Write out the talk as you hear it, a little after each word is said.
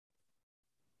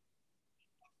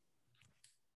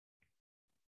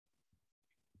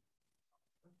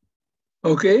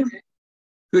Okay,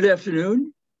 good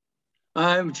afternoon.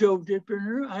 I'm Joe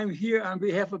Dittberner. I'm here on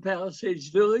behalf of Palisades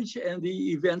Village and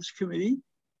the Events Committee.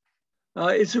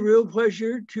 It's a real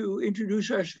pleasure to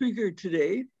introduce our speaker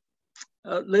today,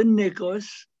 Lynn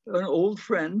Nicholas, an old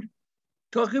friend,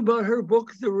 talking about her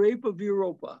book, The Rape of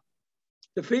Europa,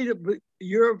 the fate of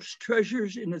Europe's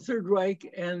treasures in the Third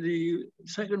Reich and the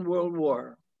Second World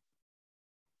War.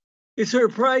 It's her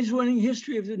prize-winning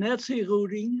history of the Nazi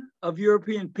looting of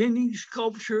European painting,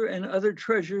 sculpture, and other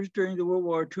treasures during the World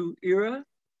War II era,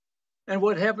 and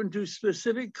what happened to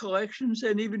specific collections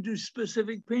and even to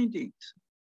specific paintings.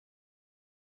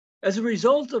 As a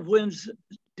result of Lynn's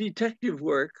detective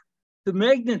work, the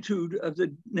magnitude of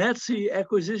the Nazi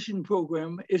acquisition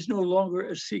program is no longer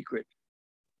a secret.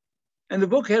 And the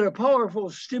book had a powerful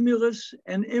stimulus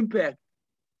and impact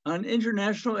on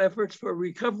international efforts for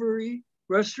recovery,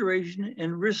 restoration,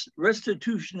 and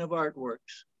restitution of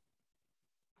artworks.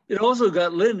 It also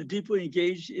got Lynn deeply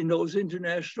engaged in those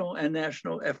international and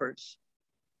national efforts.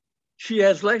 She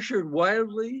has lectured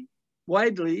widely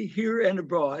here and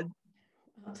abroad,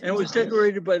 and was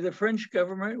decorated by the French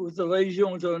government with the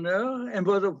Légion d'honneur and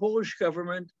by the Polish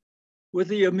government with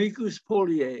the Amicus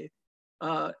Poloniae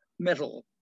medal.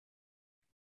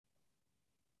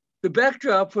 The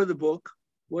backdrop for the book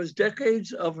was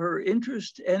decades of her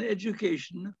interest and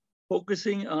education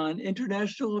focusing on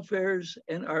international affairs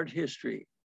and art history.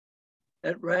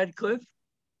 At Radcliffe,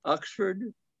 Oxford,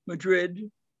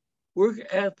 Madrid, work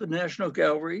at the National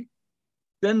Gallery,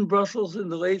 then Brussels in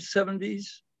the late 70s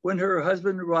when her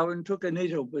husband Robin took a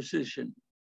NATO position.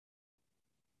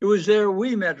 It was there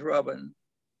we met Robin,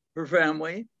 her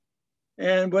family,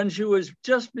 and when she was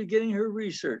just beginning her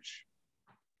research.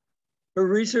 Her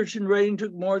research and writing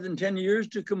took more than 10 years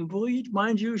to complete.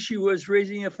 Mind you, she was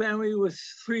raising a family with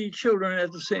 3 children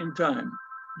at the same time.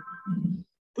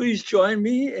 Please join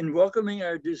me in welcoming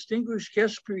our distinguished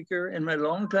guest speaker and my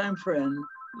longtime friend,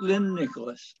 Lynn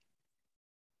Nicholas.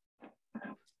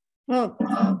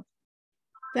 Well,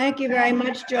 thank you very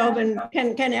much, Job. And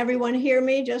can everyone hear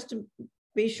me just to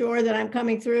be sure that I'm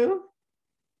coming through?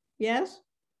 Yes?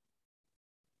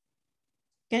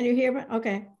 Can you hear me?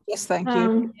 Okay. Yes, thank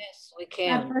you. Yes, we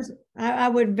can. I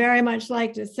would very much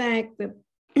like to thank the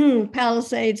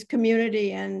Palisades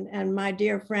community and my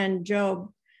dear friend Job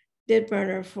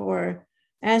Dittberner for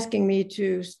asking me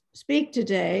to speak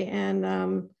today.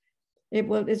 And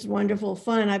it's wonderful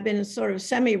fun. I've been sort of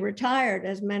semi-retired,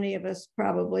 as many of us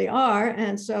probably are.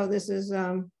 And so this is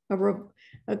a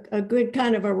good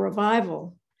kind of a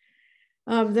revival.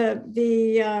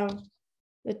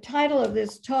 The title of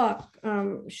this talk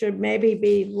should maybe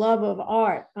be Love of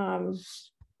Art,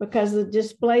 because the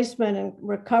displacement and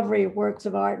recovery of works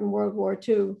of art in World War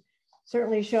II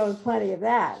certainly shows plenty of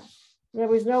that. There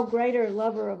was no greater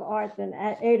lover of art than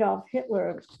Adolf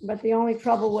Hitler, but the only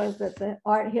trouble was that the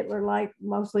art Hitler liked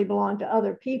mostly belonged to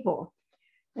other people.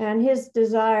 And his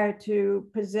desire to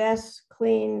possess,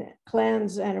 clean,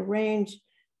 cleanse, and arrange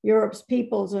Europe's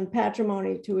peoples and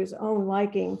patrimony to his own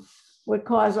liking would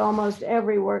cause almost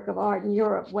every work of art in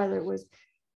Europe, whether it was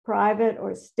private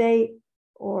or state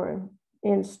or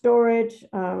in storage.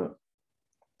 All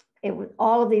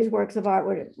of these works of art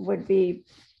would be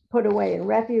put away in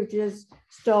refuges,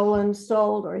 stolen,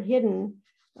 sold, or hidden,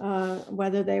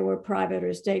 whether they were private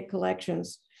or state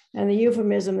collections. And the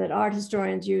euphemism that art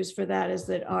historians use for that is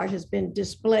that art has been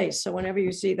displaced. So whenever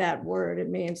you see that word, it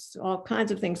means all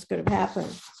kinds of things could have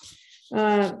happened.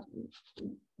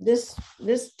 This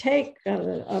take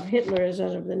of Hitler's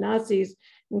and of the Nazis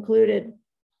included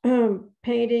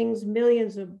paintings,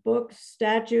 millions of books,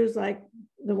 statues like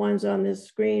the ones on this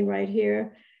screen right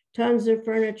here, tons of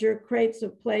furniture, crates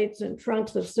of plates, and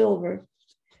trunks of silver.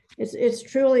 It's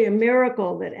truly a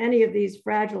miracle that any of these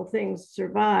fragile things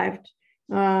survived.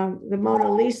 The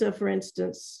Mona Lisa, for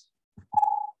instance,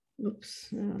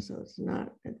 so it's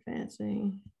not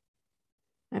advancing.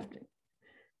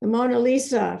 The Mona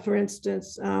Lisa, for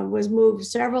instance, was moved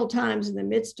several times in the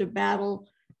midst of battle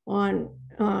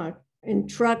in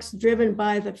trucks driven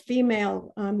by the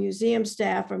female museum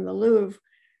staff from the Louvre.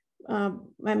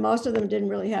 And most of them didn't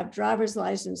really have driver's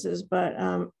licenses, but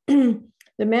the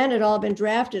men had all been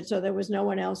drafted, so there was no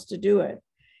one else to do it.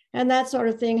 And that sort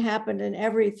of thing happened in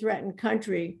every threatened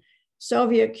country.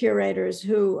 Soviet curators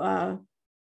who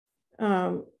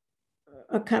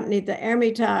accompanied the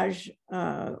Hermitage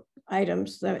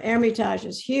items. The Hermitage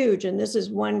is huge, and this is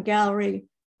one gallery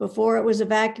before it was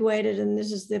evacuated, and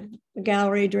this is the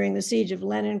gallery during the siege of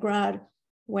Leningrad,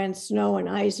 when snow and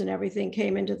ice and everything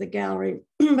came into the gallery,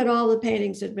 but all the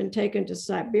paintings had been taken to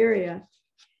Siberia.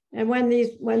 And when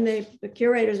the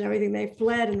curators and everything, they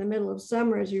fled in the middle of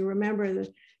summer, as you remember,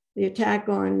 the attack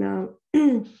on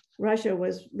Russia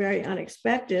was very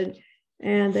unexpected,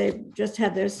 and they just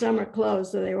had their summer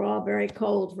closed, so they were all very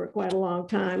cold for quite a long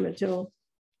time until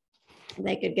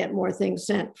they could get more things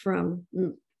sent from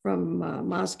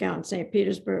Moscow and St.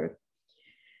 Petersburg.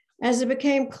 As it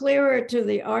became clearer to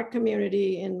the art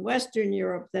community in Western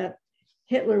Europe that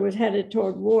Hitler was headed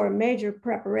toward war, major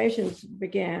preparations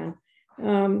began.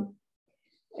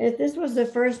 This was the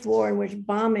first war in which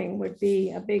bombing would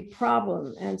be a big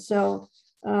problem. And so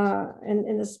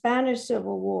in the Spanish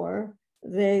Civil War,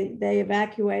 they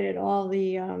evacuated all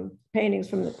the paintings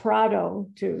from the Prado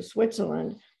to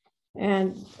Switzerland,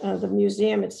 and the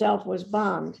museum itself was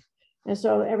bombed. And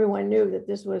so everyone knew that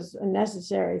this was a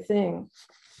necessary thing.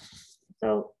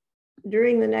 So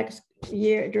during the next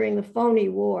year, during the phony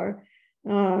war,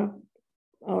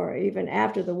 or even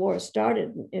after the war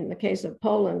started, in the case of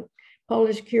Poland,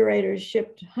 Polish curators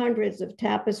shipped hundreds of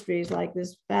tapestries like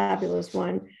this fabulous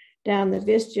one down the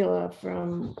Vistula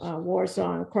from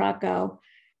Warsaw and Krakow.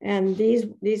 And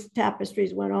these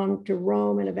tapestries went on to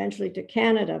Rome and eventually to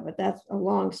Canada, but that's a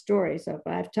long story. So if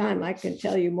I have time, I can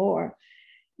tell you more.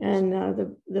 And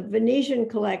the Venetian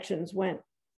collections went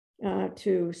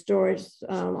to storage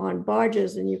on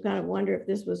barges, and you kind of wonder if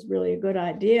this was really a good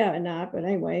idea or not. But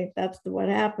anyway, that's what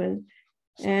happened.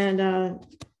 And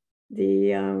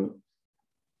the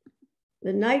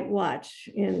night watch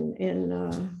in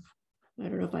I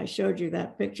don't know if I showed you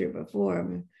that picture before.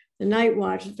 But the night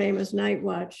watch, the famous night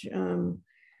watch,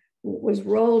 was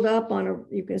rolled up on a,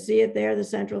 you can see it there, the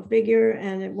central figure,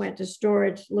 and it went to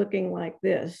storage looking like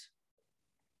this.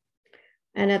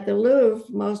 And at the Louvre,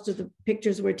 most of the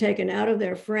pictures were taken out of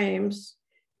their frames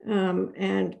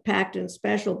and packed in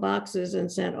special boxes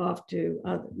and sent off to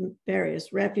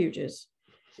various refuges.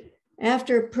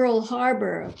 After Pearl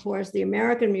Harbor, of course, the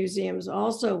American museums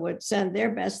also would send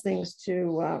their best things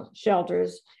to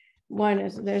shelters.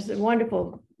 There's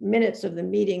wonderful minutes of the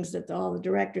meetings that all the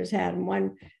directors had, and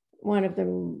one of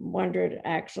them wondered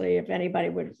actually if anybody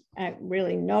would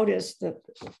really notice that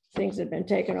things had been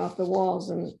taken off the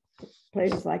walls in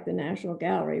places like the National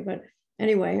Gallery. But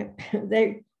anyway,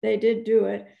 they did do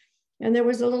it. And there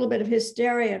was a little bit of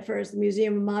hysteria at first. The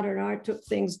Museum of Modern Art took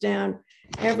things down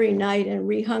every night and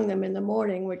rehung them in the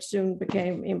morning, which soon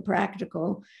became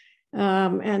impractical.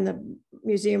 And the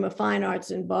Museum of Fine Arts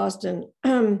in Boston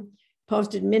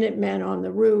posted Minutemen on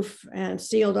the roof and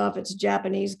sealed off its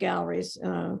Japanese galleries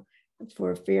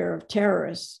for fear of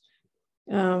terrorists.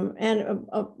 There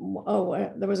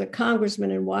was a congressman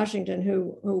in Washington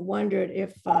who wondered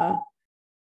if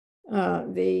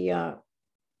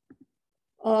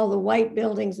all the white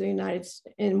buildings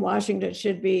in Washington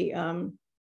should be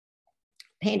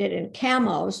painted in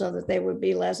camo so that they would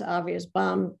be less obvious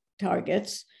bomb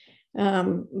targets,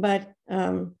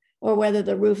 or whether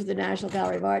the roof of the National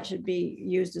Gallery of Art should be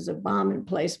used as a bomb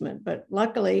emplacement. But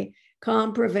luckily,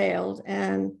 calm prevailed,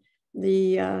 and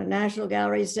the National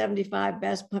Gallery's 75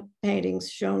 best paintings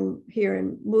shown here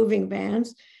in moving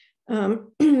vans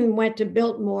went to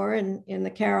Biltmore in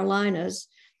the Carolinas,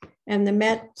 and the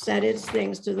Met sent its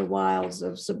things to the wilds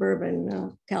of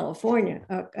suburban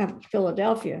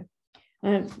Philadelphia.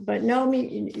 But no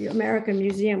American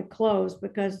museum closed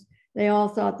because they all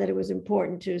thought that it was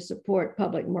important to support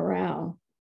public morale.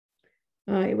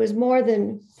 It was more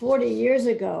than 40 years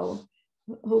ago.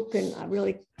 Who can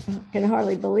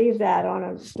hardly believe that, on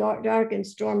a dark and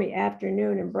stormy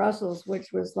afternoon in Brussels,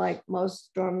 which was like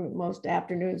most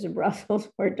afternoons in Brussels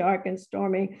were dark and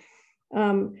stormy,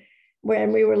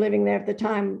 when we were living there at the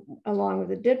time, along with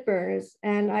the Ditburners.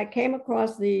 And I came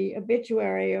across the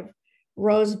obituary of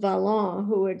Rose Valland,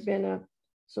 who had been a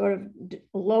sort of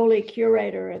lowly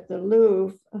curator at the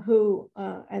Louvre, who,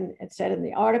 and it said in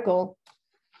the article,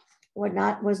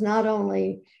 was not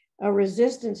only a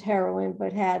resistance heroine,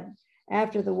 but had,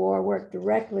 after the war, worked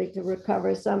directly to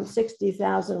recover some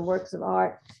 60,000 works of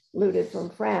art looted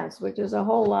from France, which is a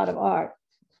whole lot of art.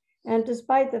 And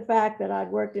despite the fact that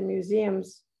I'd worked in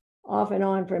museums off and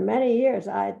on for many years,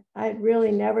 I'd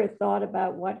really never thought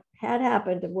about what had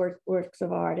happened to works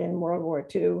of art in World War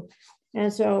II.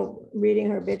 And so reading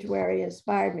her obituary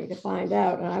inspired me to find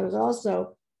out. And I was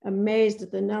also amazed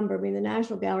at the number. I mean, the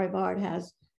National Gallery of Art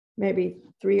has maybe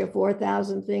 3,000 or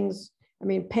 4,000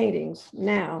 paintings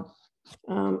now.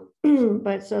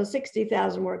 But so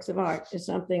 60,000 works of art is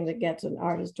something that gets an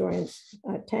art historian's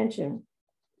attention.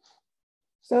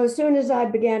 So as soon as I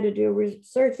began to do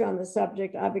research on the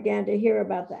subject, I began to hear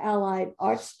about the Allied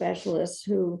art specialists,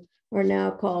 who are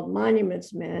now called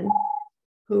monuments men,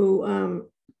 who,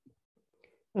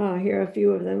 here are a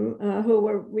few of them, who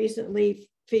were recently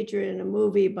featured in a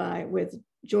movie with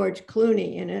George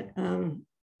Clooney in it.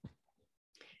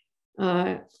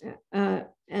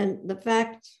 And the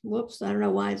fact, whoops, I don't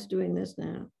know why it's doing this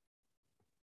now.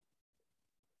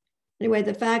 Anyway,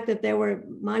 the fact that there were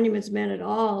monuments men at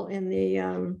all in the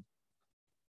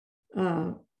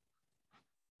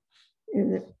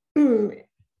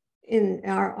in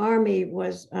our army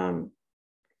was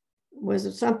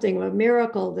something of a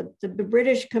miracle. The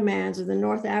British commands of the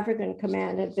North African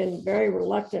Command had been very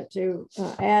reluctant to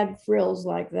add frills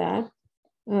like that,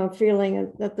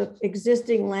 feeling that the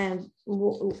existing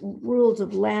rules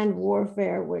of land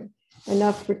warfare would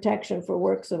enough protection for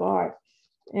works of art.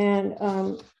 And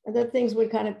that things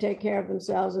would kind of take care of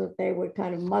themselves and that they would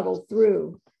kind of muddle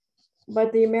through.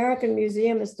 But the American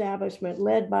Museum establishment,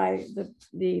 led by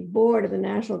the board of the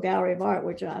National Gallery of Art,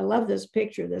 which I love this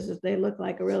picture. They look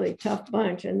like a really tough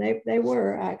bunch, and they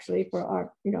were actually for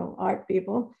art, art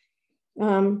people.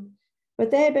 But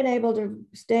they had been able to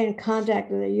stay in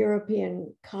contact with their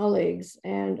European colleagues,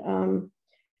 and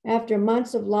after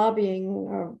months of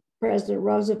lobbying, President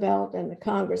Roosevelt and the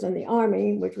Congress and the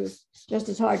Army, which was just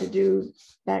as hard to do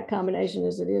that combination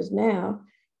as it is now,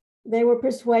 they were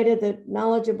persuaded that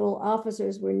knowledgeable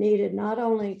officers were needed not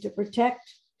only to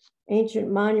protect ancient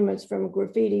monuments from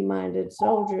graffiti-minded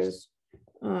soldiers,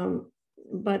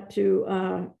 but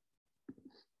to,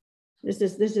 this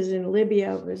is in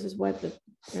Libya, this is what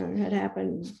had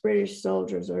happened, British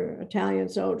soldiers or Italian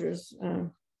soldiers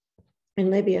in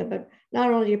Libya, but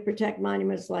not only to protect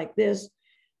monuments like this,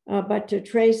 but to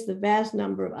trace the vast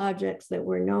number of objects that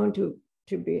were known to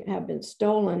have been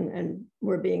stolen and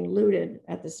were being looted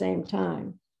at the same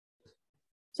time.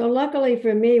 So luckily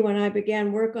for me, when I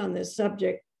began work on this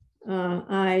subject,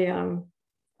 I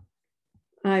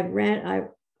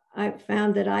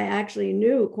found that I actually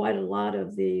knew quite a lot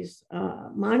of these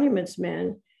monuments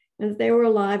men, and they were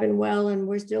alive and well and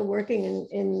were still working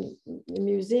in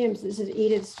museums. This is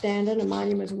Edith Standen, a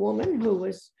monuments woman who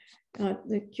was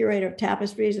the curator of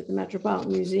tapestries at the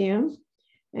Metropolitan Museum.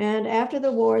 And after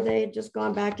the war, they had just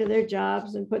gone back to their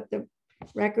jobs and put the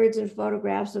records and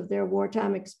photographs of their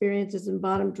wartime experiences in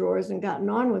bottom drawers and gotten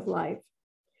on with life.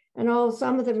 And although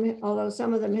some of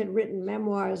them had written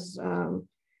memoirs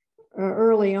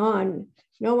early on,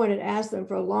 no one had asked them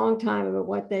for a long time about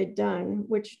what they'd done,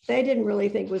 which they didn't really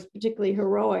think was particularly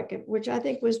heroic, which I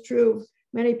think was true of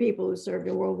many people who served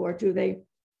in World War II. They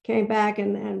came back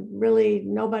and really,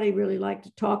 nobody really liked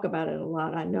to talk about it a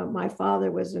lot. I know my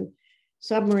father was in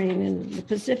submarine in the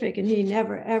Pacific, and he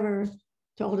never ever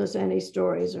told us any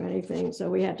stories or anything.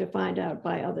 So we had to find out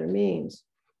by other means.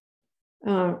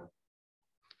 The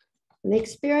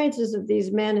experiences of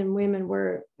these men and women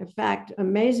were, in fact,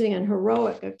 amazing and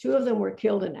heroic. Two of them were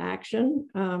killed in action,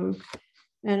 and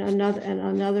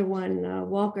another one,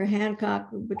 Walker Hancock,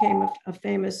 who became a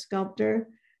famous sculptor,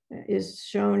 is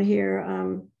shown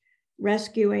here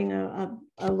rescuing a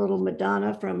little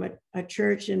Madonna from a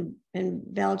church in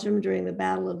Belgium during the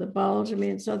Battle of the Bulge. I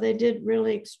mean, so they did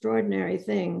really extraordinary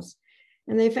things.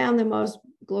 And they found the most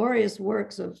glorious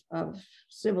works of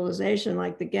civilization,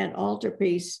 like the Ghent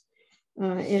altarpiece,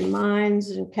 in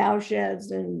mines and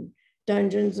cowsheds and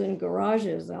dungeons and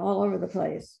garages all over the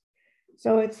place.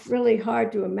 So it's really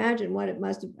hard to imagine what it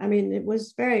must have, I mean, it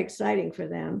was very exciting for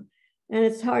them. And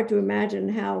it's hard to imagine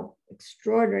how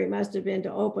extraordinary it must have been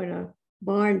to open a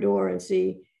barn door and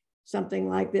see something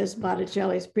like this,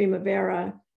 Botticelli's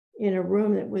Primavera, in a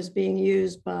room that was being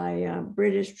used by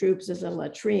British troops as a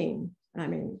latrine. I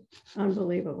mean,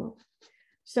 unbelievable.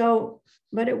 So,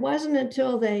 but it wasn't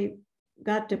until they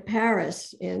got to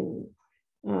Paris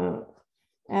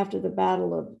after the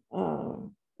battle of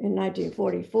in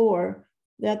 1944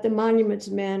 that the monuments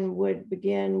men would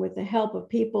begin, with the help of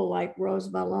people like Rose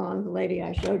Valland, the lady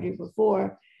I showed you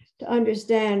before, to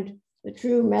understand the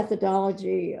true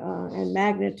methodology and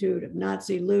magnitude of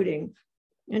Nazi looting.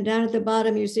 And down at the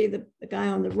bottom, you see the guy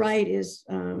on the right is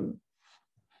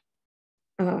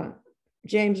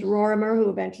James Rorimer, who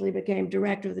eventually became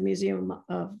director of the Museum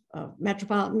of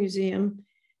Metropolitan Museum.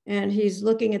 And he's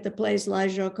looking at the place La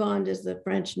Joconde, is the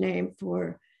French name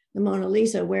for the Mona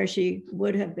Lisa, where she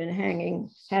would have been hanging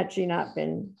had she not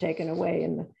been taken away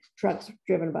in the trucks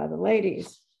driven by the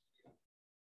ladies.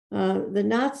 The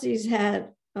Nazis had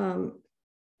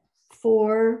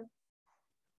 4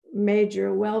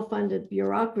 major well-funded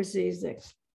bureaucracies that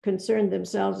concerned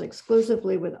themselves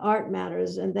exclusively with art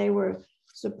matters, and they were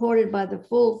supported by the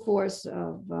full force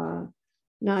of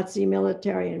Nazi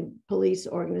military and police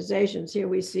organizations. Here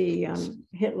we see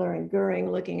Hitler and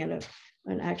Goering looking at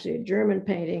actually a German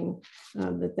painting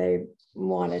that they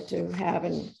wanted to have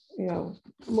and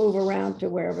move around to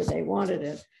wherever they wanted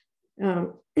it.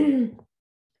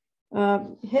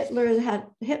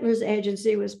 Hitler's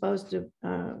agency was supposed to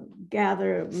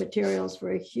gather materials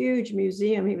for a huge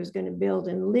museum he was going to build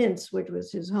in Linz, which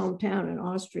was his hometown in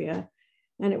Austria.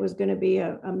 And it was going to be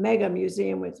a mega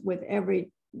museum with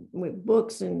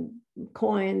books and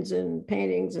coins and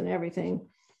paintings and everything.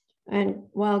 And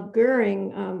while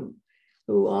Goering,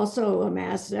 who also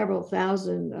amassed several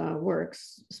thousand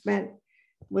works,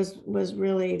 was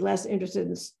really less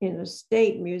interested in a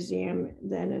state museum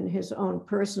than in his own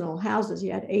personal houses. He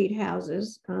had 8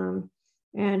 houses,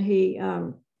 and he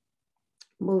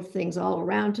moved things all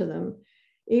around to them.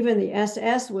 Even the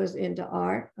SS was into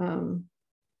art.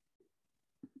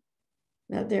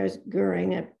 There's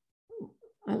Goering.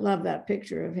 I love that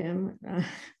picture of him.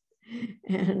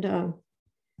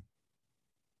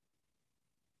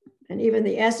 And even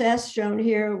the SS shown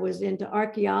here was into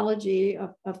archaeology,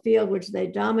 a field which they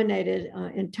dominated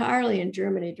entirely in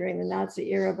Germany during the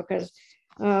Nazi era, because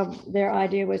their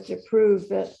idea was to prove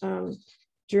that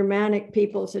Germanic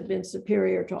peoples had been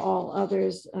superior to all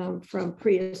others from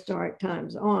prehistoric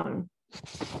times on.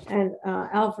 And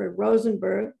Alfred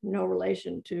Rosenberg, no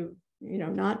relation to,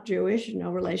 not Jewish,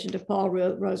 no relation to Paul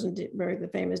Rosenberg, the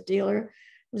famous dealer,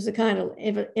 was the kind of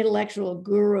intellectual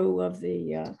guru of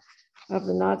the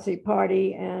Nazi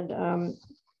Party, and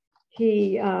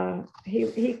he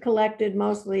collected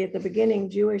mostly at the beginning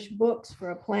Jewish books for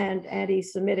a planned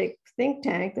anti-Semitic think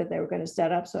tank that they were going to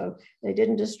set up. So they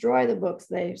didn't destroy the books;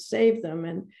 they saved them,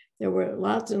 and there were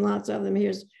lots and lots of them.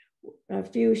 Here's a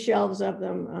few shelves of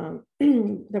them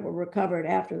that were recovered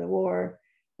after the war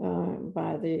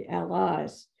by the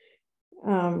Allies.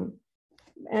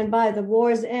 And by the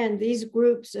war's end, these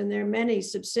groups and their many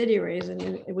subsidiaries, and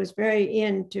it was very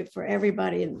for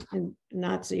everybody in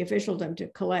Nazi officialdom to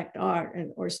collect art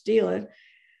or steal it.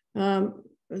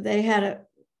 They had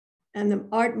and the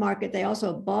art market, they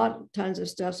also bought tons of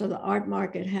stuff. So the art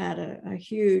market had a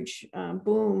huge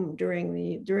boom during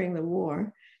the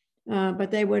war.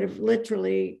 But they would have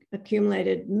literally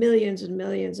accumulated millions and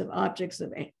millions of objects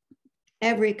of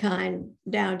every kind,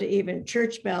 down to even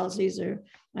church bells. These are,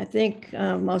 I think,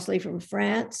 mostly from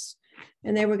France,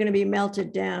 and they were going to be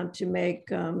melted down to make,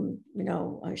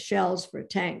 shells for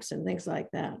tanks and things like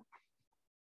that.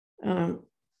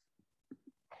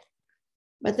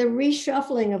 But the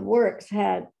reshuffling of works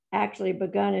had actually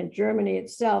begun in Germany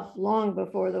itself long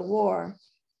before the war,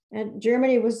 and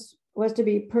Germany was to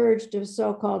be purged of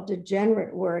so-called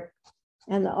degenerate work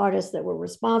and the artists that were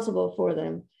responsible for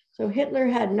them. So Hitler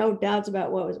had no doubts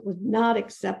about what was not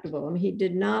acceptable. I mean, he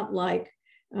did not like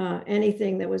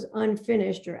anything that was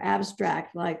unfinished or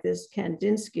abstract, like this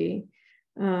Kandinsky,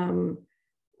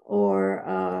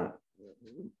 or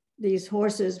these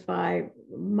horses by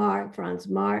Franz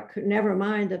Marc. Never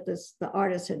mind that the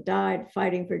artist had died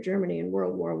fighting for Germany in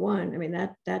World War I. I mean,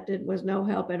 that was no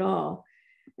help at all.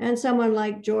 And someone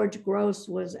like George Gross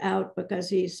was out because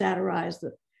he satirized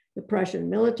the Prussian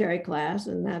military class,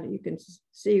 and that you can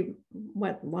see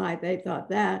why they thought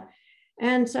that.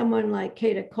 And someone like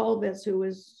Käthe Kollwitz, who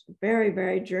was very,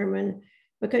 very German,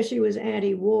 because she was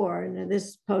anti-war, and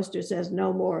this poster says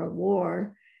 "No more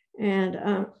war," and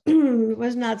it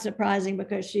was not surprising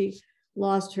because she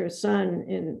lost her son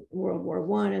in World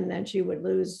War I, and then she would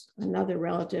lose another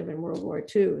relative in World War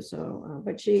II. So,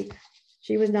 but she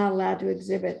was not allowed to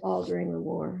exhibit all during the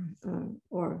war,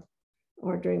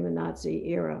 or during the Nazi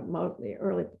era, mostly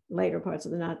later parts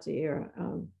of the Nazi era.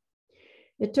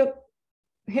 It took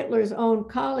Hitler's own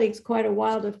colleagues quite a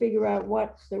while to figure out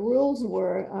what the rules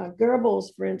were.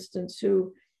 Goebbels, for instance,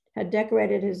 who had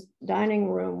decorated his dining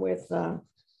room with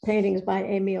paintings by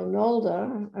Emil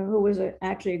Nolde, who was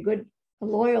actually a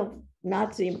loyal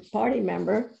Nazi party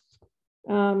member,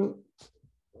 had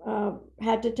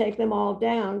to take them all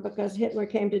down because Hitler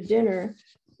came to dinner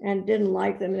and didn't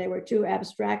like them. They were too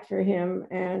abstract for him.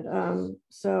 And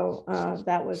so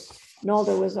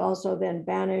Nolde was also then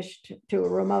banished to a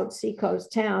remote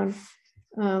seacoast town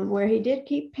where he did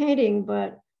keep painting,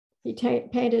 but he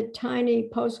painted tiny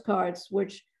postcards,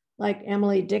 which, like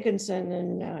Emily Dickinson,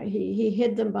 and he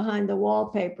hid them behind the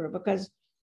wallpaper because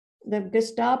the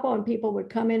Gestapo and people would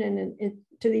come in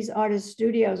to these artists'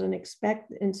 studios and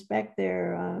inspect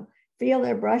their feel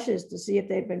their brushes to see if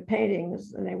they've been painting,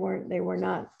 and they were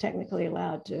not technically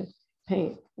allowed to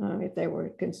paint if they were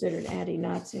considered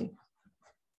anti-Nazi.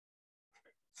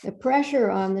 The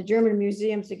pressure on the German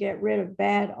museums to get rid of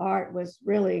bad art was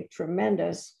really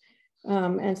tremendous.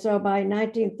 And so by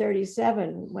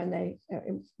 1937, by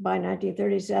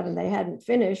 1937 they hadn't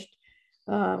finished.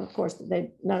 Of course,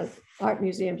 art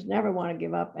museums never want to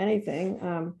give up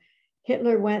anything.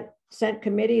 Hitler sent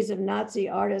committees of Nazi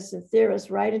artists and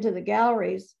theorists right into the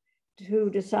galleries, who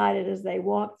decided as they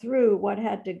walked through what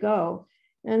had to go.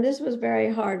 And this was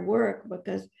very hard work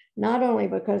because not only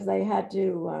because they had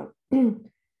to, you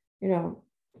know,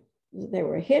 they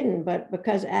were hidden, but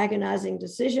because agonizing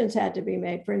decisions had to be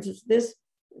made. For instance, this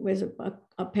was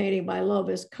a painting by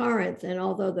Lovis Corinth, and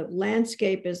although the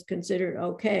landscape is considered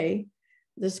okay,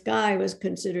 the sky was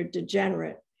considered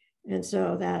degenerate. And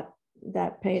so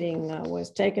that painting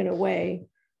was taken away.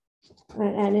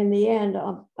 And in the end,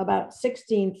 about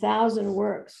 16,000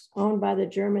 works owned by the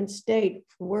German state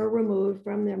were removed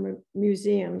from their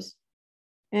museums.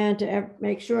 And to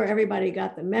make sure everybody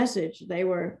got the message, they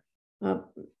were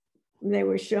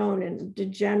shown in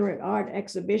degenerate art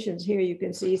exhibitions. Here you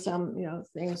can see some, you know,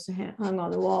 things hung on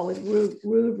the wall with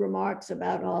rude remarks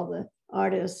about all the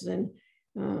artists and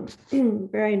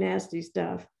very nasty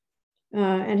stuff.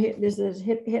 And this is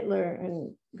Hitler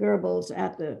and Goebbels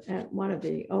at one of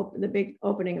the big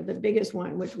opening of the biggest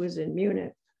one, which was in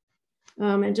Munich.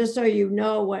 And just so you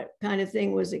know what kind of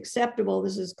thing was acceptable,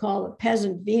 this is called a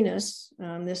peasant Venus.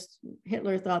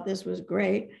 Hitler thought this was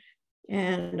great,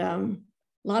 and a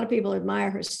lot of people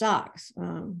admire her socks.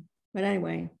 But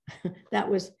anyway, that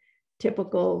was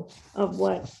typical of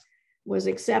what was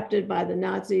accepted by the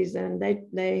Nazis, and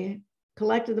they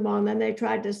collected them all, and then they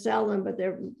tried to sell them, but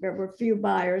there were few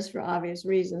buyers for obvious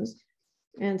reasons.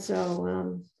 And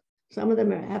so some of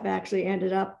them have actually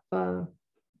ended up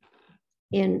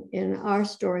in our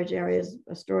storage areas,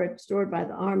 stored by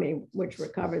the army, which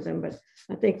recovered them, but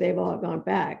I think they've all gone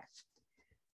back.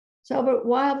 So, but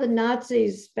while the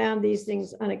Nazis found these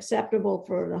things unacceptable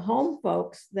for the home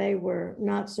folks, they were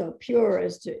not so pure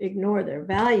as to ignore their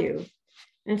value.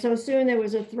 And so soon there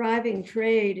was a thriving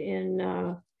trade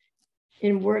in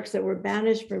works that were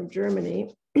banished from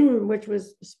Germany, which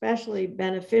was especially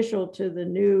beneficial to the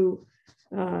new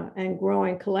and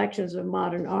growing collections of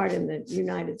modern art in the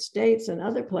United States and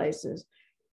other places.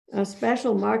 A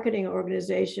special marketing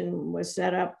organization was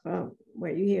set up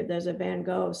where you hear there's a Van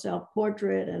Gogh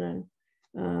self-portrait, and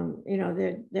you know,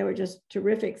 there were just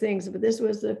terrific things. But this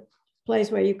was the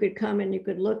place where you could come and you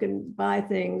could look and buy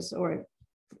things or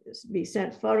be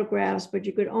sent photographs, but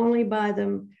you could only buy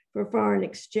them for foreign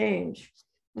exchange.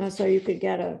 So you could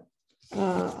get a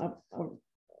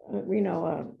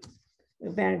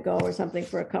Van Gogh or something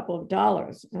for a couple of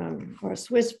dollars, or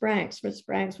Swiss francs. Swiss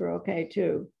francs were okay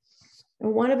too.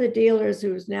 And one of the dealers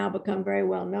who's now become very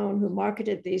well known, who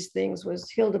marketed these things, was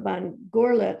Hildebrand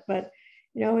Gurlitt. But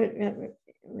you know,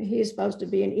 he's supposed to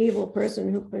be an evil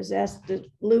person who possessed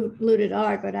looted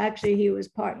art, but actually he was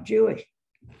part Jewish,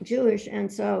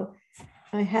 and so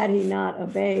had he not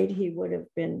obeyed, he would have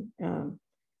been.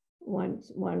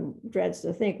 One dreads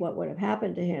to think what would have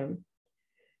happened to him.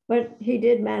 But he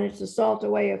did manage to salt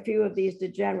away a few of these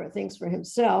degenerate things for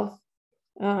himself.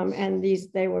 And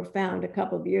they were found a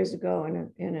couple of years ago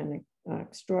in an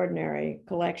extraordinary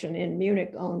collection in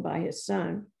Munich owned by his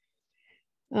son.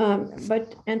 In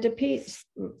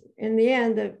the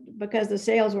end, because the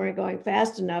sales weren't going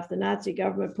fast enough, the Nazi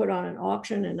government put on an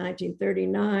auction in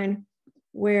 1939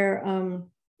 where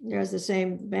there's the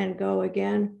same Van Gogh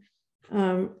again,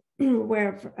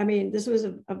 where, I mean, this was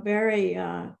a very,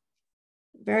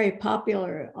 very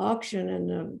popular auction,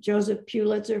 and Joseph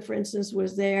Pulitzer, for instance,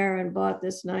 was there and bought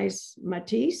this nice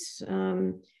Matisse.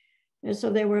 And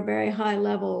so they were very high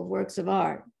level works of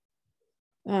art.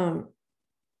 But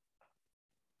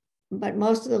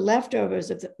most of the leftovers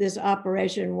of this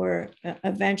operation were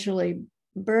eventually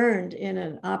burned in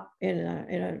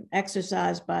an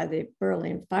exercise by the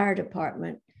Berlin Fire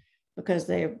Department, because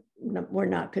they were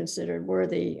not considered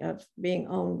worthy of being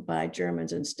owned by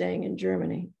Germans and staying in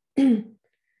Germany.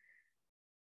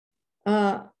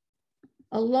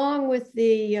 Along with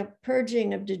the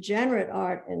purging of degenerate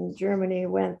art in Germany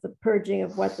went the purging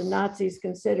of what the Nazis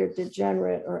considered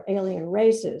degenerate or alien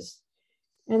races.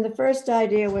 And the first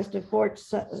idea was to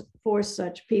force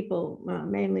such people,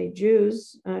 mainly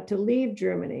Jews, to leave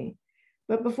Germany.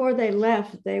 But before they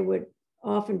left, they would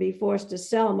often be forced to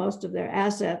sell most of their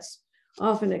assets,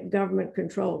 often at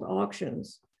government-controlled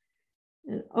auctions.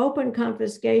 And open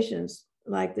confiscations,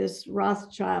 like this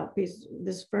Rothschild piece,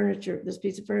 this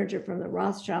piece of furniture from the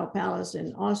Rothschild Palace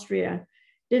in Austria,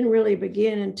 didn't really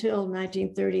begin until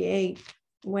 1938,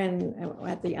 when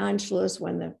at the Anschluss,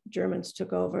 when the Germans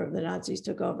took over, the Nazis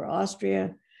took over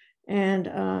Austria, and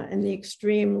the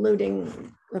extreme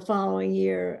looting the following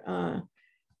year on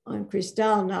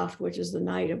Kristallnacht, which is the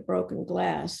night of broken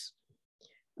glass.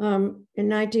 In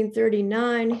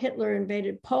 1939, Hitler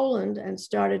invaded Poland and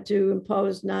started to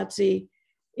impose Nazi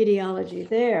ideology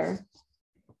there.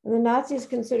 And the Nazis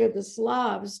considered the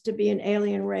Slavs to be an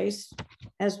alien race,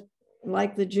 as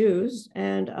like the Jews,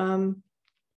 and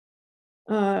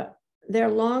their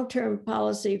long-term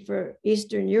policy for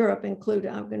Eastern Europe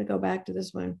included, I'm going to go back to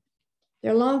this one.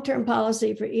 Their long-term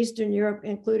policy for Eastern Europe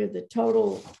included the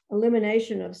total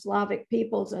elimination of Slavic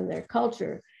peoples and their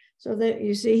culture. So that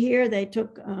you see here, they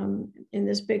took, in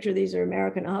this picture, these are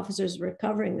American officers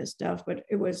recovering this stuff, but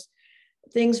it was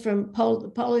things from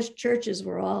the Polish churches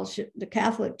were all, the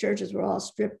Catholic churches were all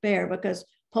stripped bare because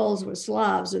Poles were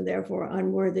Slavs and therefore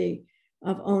unworthy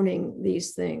of owning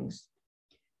these things.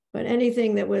 But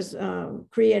anything that was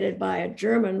created by a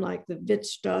German, like the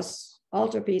Wittstoss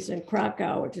altarpiece in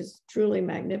Krakow, which is truly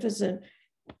magnificent,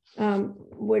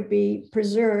 would be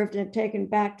preserved and taken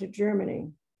back to Germany,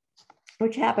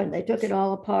 which happened. They took it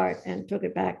all apart and took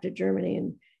it back to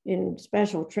Germany in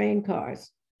special train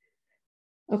cars.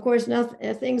 Of course,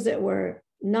 things that were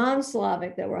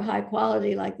non-Slavic, that were high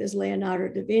quality, like this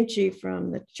Leonardo da Vinci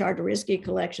from the Czartoryski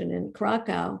collection in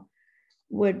Krakow,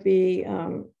 would be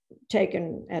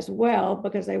taken as well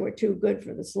because they were too good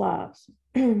for the Slavs.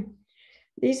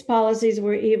 These policies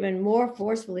were even more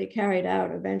forcefully carried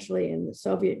out eventually in the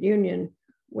Soviet Union,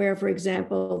 where, for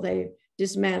example, they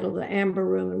dismantled the Amber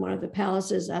Room in one of the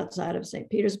palaces outside of St.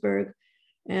 Petersburg,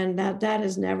 and that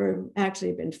has never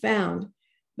actually been found.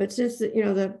 But since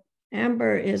the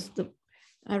Amber is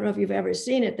I don't know if you've ever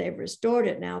seen it, they've restored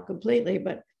it now completely,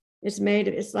 but it's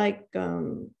like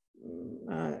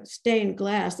stained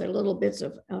glass. They're little bits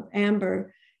of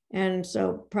amber. And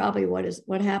so probably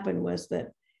what happened was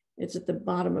that it's at the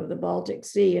bottom of the Baltic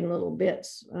Sea in little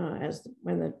bits as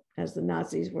the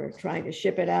Nazis were trying to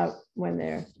ship it out when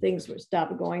their things were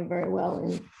stopped going very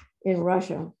well in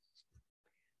Russia.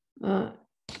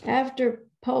 After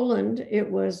Poland,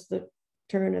 it was the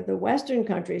turn of the Western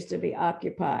countries to be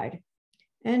occupied.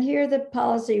 And here the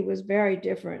policy was very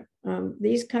different.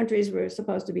 These countries were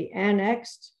supposed to be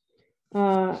annexed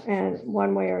and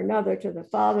one way or another to the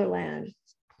fatherland.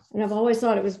 And I've always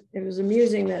thought it was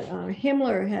amusing that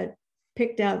Himmler had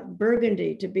picked out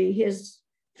Burgundy to be his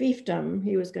fiefdom.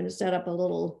 He was going to set up a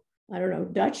little, I don't know,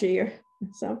 duchy or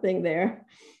something there.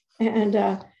 And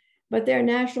but their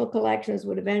national collections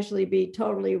would eventually be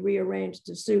totally rearranged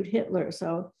to suit Hitler.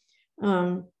 So,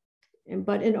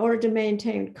 but in order to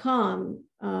maintain calm,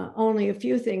 only a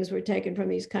few things were taken from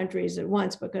these countries at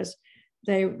once because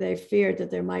they feared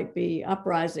that there might be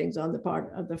uprisings on the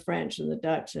part of the French and the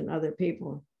Dutch and other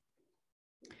people.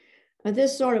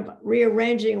 This sort of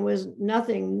rearranging was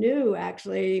nothing new,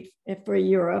 actually, for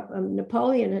Europe.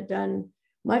 Napoleon had done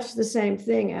much the same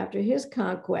thing after his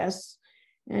conquests,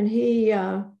 and he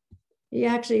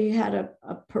actually had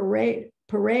a parade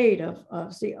of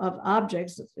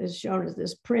objects, as shown as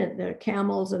this print. The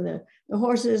camels and the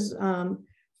horses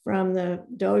from the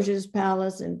Doge's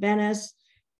palace in Venice,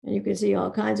 and you can see all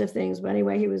kinds of things. But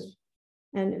anyway, he was,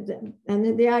 and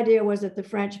the idea was that the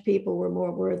French people were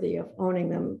more worthy of owning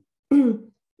them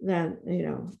than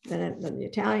the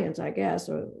Italians, I guess,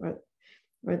 or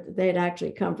they'd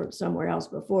actually come from somewhere else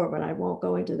before, but I won't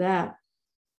go into that.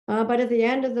 But at the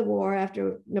end of the war,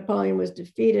 after Napoleon was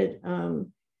defeated,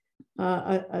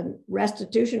 a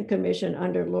restitution commission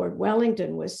under Lord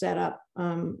Wellington was set up.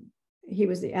 He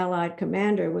was the Allied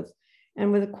commander with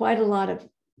quite a lot of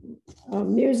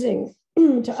amusing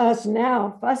to us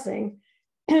now, fussing.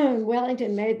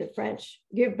 Wellington made the French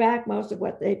give back most of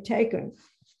what they'd taken,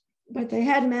 but they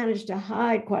had managed to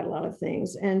hide quite a lot of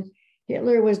things. And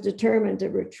Hitler was determined to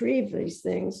retrieve these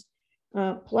things,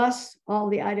 plus all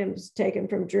the items taken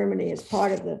from Germany as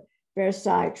part of the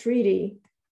Versailles Treaty,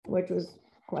 which was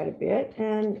quite a bit,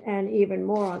 and even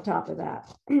more on top of that,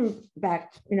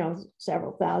 back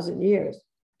several thousand years.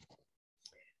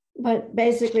 But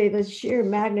basically, the sheer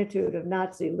magnitude of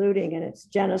Nazi looting and its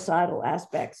genocidal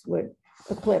aspects would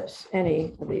eclipse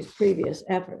any of these previous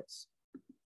efforts.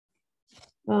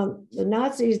 The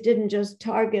Nazis didn't just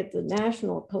target the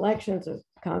national collections of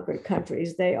conquered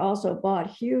countries, they also bought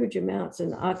huge amounts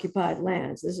in occupied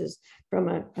lands. This is from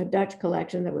a Dutch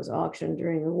collection that was auctioned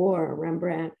during the war, a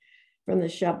Rembrandt from the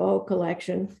Chabot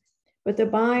collection. But the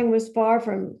buying was far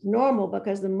from normal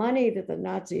because the money that the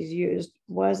Nazis used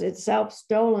was itself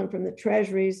stolen from the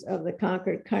treasuries of the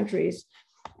conquered countries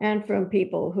and from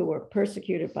people who were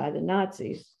persecuted by the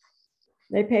Nazis.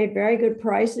 They paid very good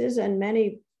prices, and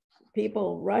many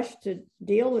people rushed to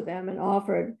deal with them and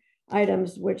offered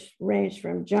items which ranged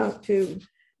from junk to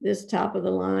this top of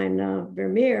the line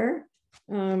Vermeer,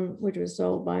 which was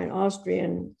sold by an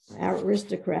Austrian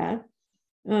aristocrat.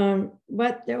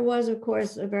 But there was, of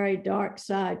course, a very dark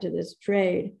side to this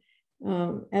trade.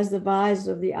 As the rise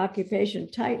of the occupation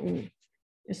tightened,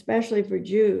 especially for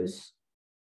Jews,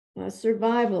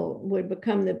 survival would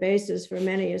become the basis for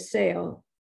many a sale.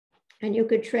 And you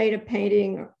could trade a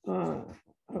painting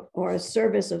or a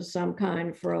service of some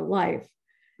kind for a life.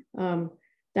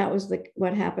 That was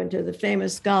what happened to the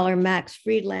famous scholar Max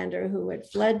Friedlander, who had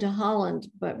fled to Holland,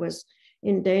 but was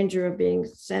in danger of being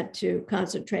sent to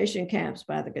concentration camps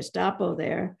by the Gestapo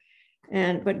there.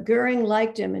 But Goering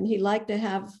liked him, and he liked to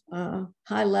have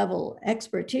high-level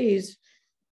expertise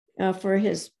for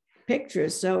his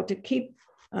pictures. So to keep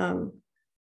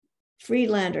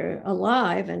Friedlander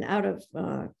alive and out of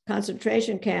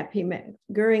concentration camp,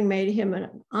 Goering made him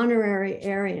an honorary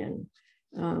Aryan,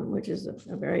 which is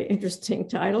a very interesting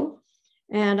title.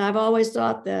 And I've always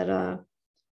thought that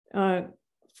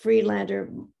Friedlander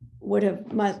would have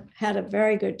had a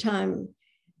very good time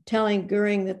telling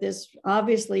Goering that this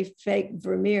obviously fake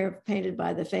Vermeer painted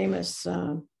by the famous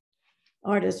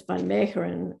artist van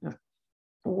Meegeren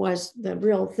was the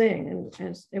real thing,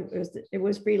 and it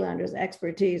was Friedlander's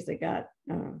expertise that got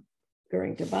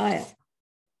Goering to buy it.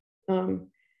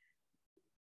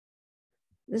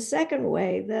 The second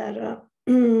way that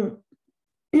the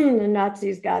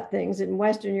Nazis got things in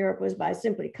Western Europe was by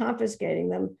simply confiscating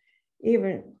them,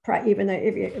 even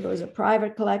if it was a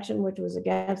private collection, which was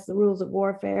against the rules of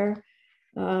warfare,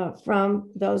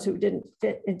 from those who didn't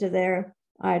fit into their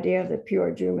idea of the pure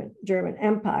German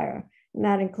Empire. And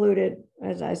that included,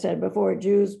 as I said before,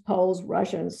 Jews, Poles,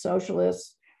 Russians,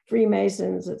 socialists,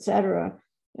 Freemasons, etc.,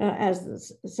 as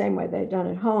the same way they'd done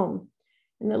at home.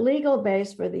 And the legal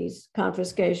base for these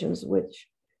confiscations, which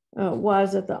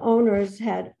was that the owners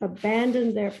had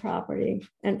abandoned their property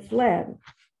and fled.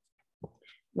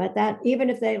 But that, even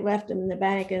if they left them in the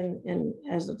bank, and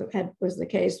as was the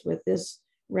case with this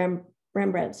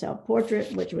Rembrandt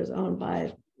self-portrait, which was owned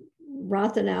by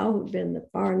Rathenau, who'd been the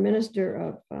foreign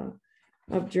minister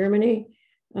of Germany,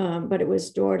 but it was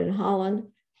stored in Holland.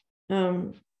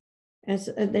 And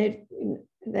so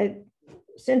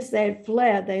since they had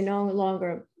fled, they no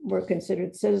longer were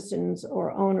considered citizens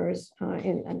or owners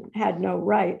and had no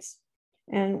rights.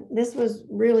 And this was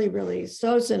really, really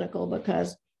so cynical,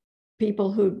 because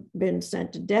people who'd been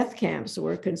sent to death camps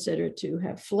were considered to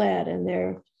have fled, and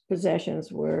their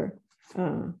possessions were,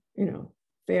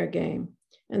 fair game.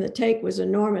 And the take was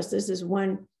enormous. This is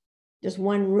just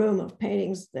one room of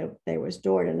paintings that they were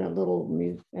stored in a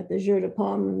little at the Jeu de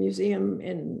Paume Museum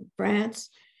in France.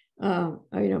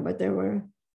 But there were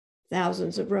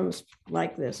thousands of rooms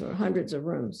like this, or hundreds of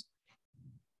rooms.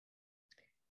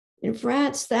 In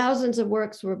France, thousands of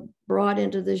works were brought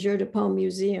into the Jeu de Paume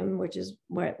Museum, which is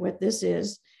what this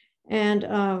is. And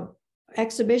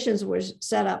exhibitions were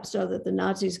set up so that the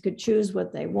Nazis could choose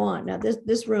what they want. Now,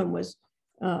 this room was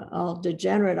all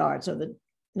degenerate art, so the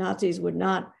Nazis would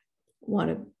not want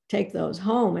to take those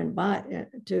home and buy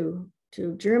to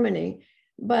Germany,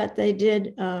 but they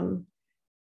did,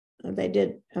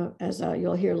 as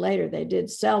you'll hear later, they did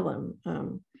sell them.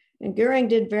 And Goering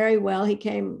did very well. He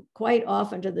came quite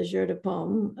often to the Jeu de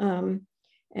Paume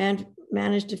and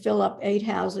managed to fill up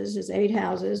his 8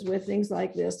 houses with things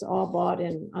like this, all bought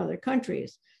in other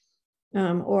countries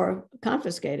or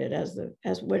confiscated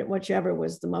as whichever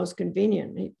was the most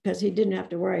convenient, because he didn't have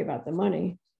to worry about the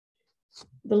money.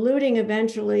 The looting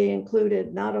eventually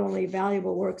included not only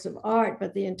valuable works of art,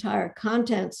 but the entire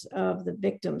contents of the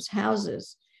victims'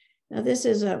 houses. Now, this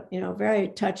is a very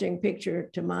touching picture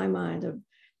to my mind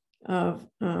of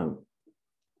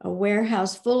a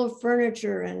warehouse full of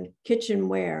furniture and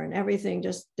kitchenware and everything,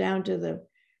 just down to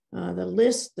the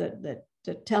list that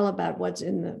tell about what's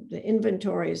in the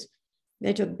inventories.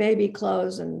 They took baby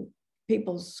clothes, and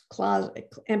people's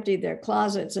emptied their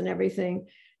closets and everything.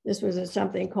 This was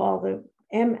something called the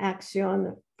M-Action,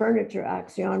 the furniture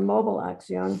action, mobile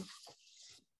action.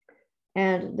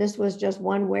 And this was just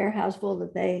one warehouse full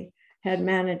that they had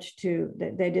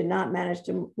they did not manage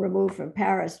to remove from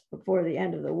Paris before the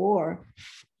end of the war.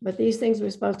 But these things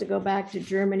were supposed to go back to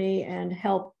Germany and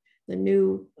help the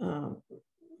new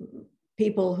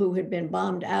people who had been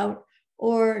bombed out,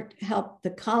 or help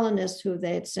the colonists who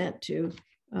they had sent to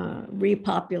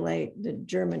repopulate, the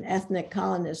German ethnic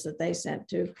colonists that they sent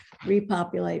to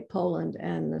repopulate Poland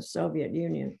and the Soviet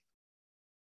Union.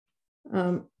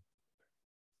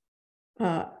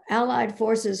 Allied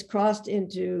forces crossed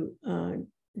into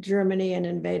Germany and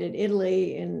invaded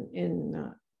Italy in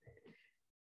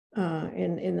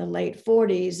the late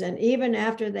 40s. And even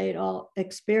after they'd all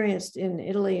experienced in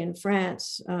Italy and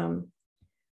France,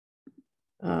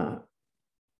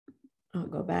 I'll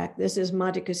go back. This is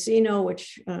Monte Cassino,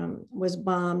 which was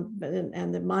bombed,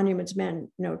 and the monuments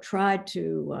men tried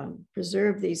to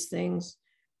preserve these things.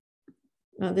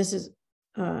 This is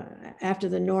after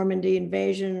the Normandy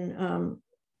invasion.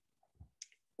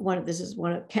 This is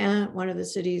one of Caen, one of the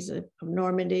cities of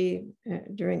Normandy,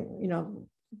 during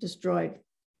destroyed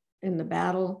in the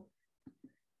battle.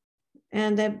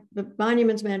 And the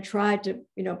monuments men tried to,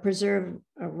 preserve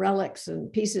relics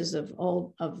and pieces of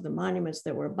the monuments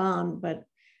that were bombed, but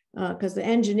because the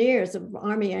engineers, the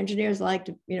Army engineers, like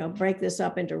to, break this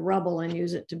up into rubble and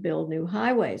use it to build new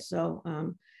highways. So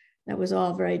that was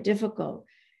all very difficult.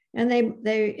 And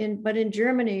but in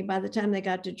Germany, by the time they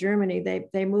got to Germany,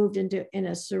 they moved in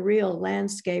a surreal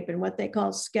landscape in what they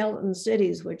call skeleton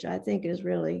cities, which I think is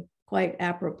really quite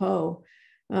apropos.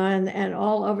 And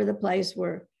all over the place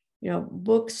were,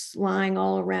 books lying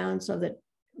all around so that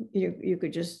you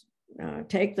could just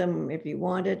take them if you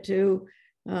wanted to.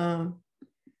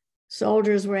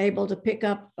 Soldiers were able to pick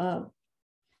up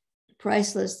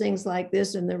priceless things like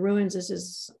this in the ruins. This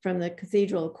is from the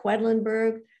Cathedral of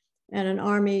Quedlinburg, and an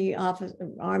army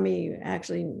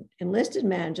actually enlisted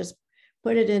man just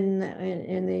put it in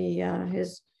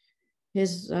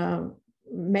his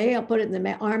mail, put it in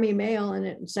the army mail,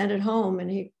 and sent it home. And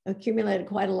he accumulated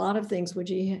quite a lot of things, which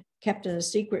he kept in a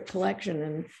secret collection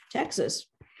in Texas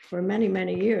for many,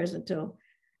 many years until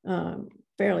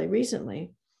fairly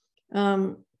recently.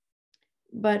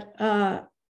 But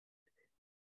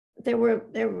there were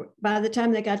by the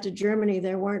time they got to Germany,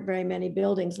 there weren't very many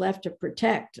buildings left to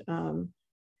protect.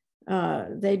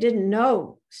 They didn't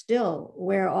know still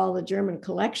where all the German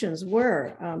collections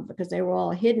were because they were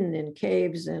all hidden in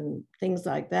caves and things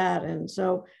like that. And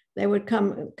so they would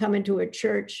come into a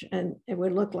church and it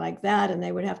would look like that, and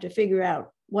they would have to figure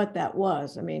out what that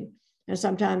was. I mean, and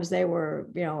sometimes they were,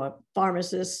 a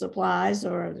pharmacist's supplies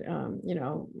or,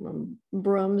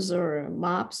 brooms or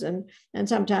mops, and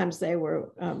sometimes they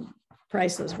were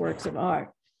priceless works of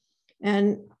art.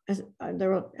 And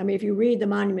if you read the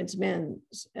Monuments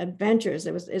Men's adventures,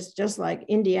 it's just like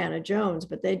Indiana Jones,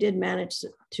 but they did manage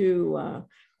to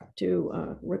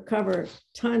recover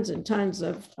tons and tons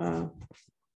of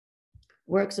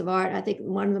works of art. I think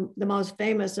one of the most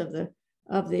famous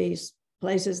of these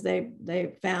places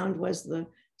they found was the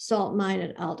salt mine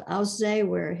at Alt Aussee,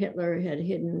 where Hitler had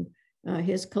hidden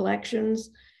his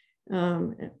collections.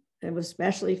 It was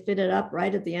specially fitted up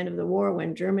right at the end of the war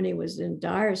when Germany was in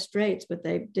dire straits, but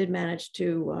they did manage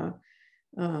to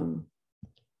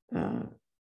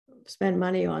spend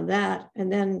money on that.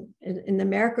 And then in the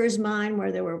Merkers mine,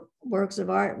 where there were works of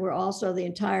art, were also the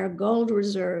entire gold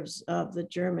reserves of the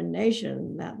German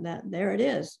nation. That there it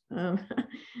is.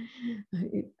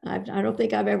 I don't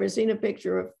think I've ever seen a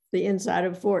picture of the inside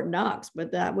of Fort Knox,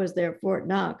 but that was their Fort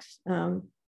Knox.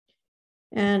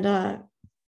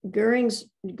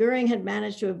 Goering had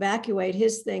managed to evacuate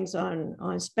his things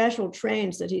on special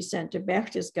trains that he sent to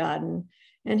Berchtesgaden.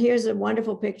 And here's a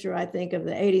wonderful picture, I think, of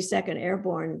the 82nd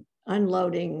Airborne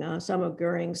unloading some of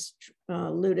Goering's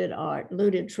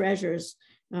looted treasures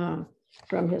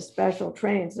from his special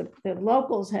trains. The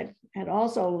locals had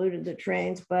also looted the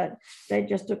trains, but they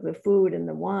just took the food and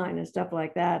the wine and stuff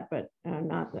like that, but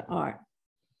not the art.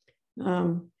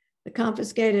 The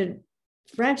confiscated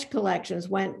French collections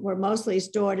were mostly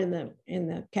stored in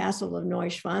the castle of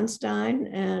Neuschwanstein,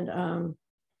 and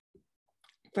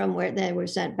from where they were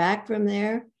sent back from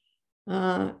there.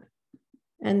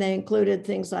 And they included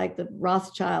things like the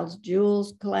Rothschild's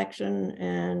jewels collection,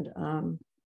 and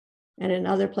in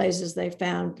other places they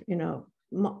found,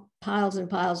 piles and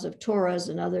piles of Torahs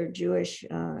and other Jewish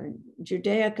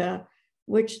Judaica,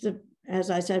 which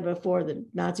as I said before, the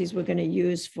Nazis were going to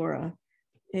use for a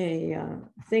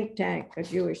think tank, a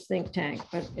Jewish think tank,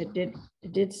 but it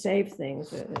did save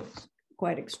things. It's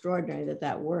quite extraordinary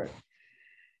that worked.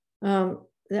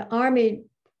 The army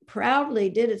proudly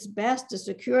did its best to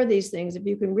secure these things. If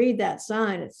you can read that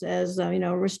sign, it says,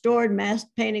 restored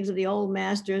paintings of the old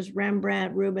masters,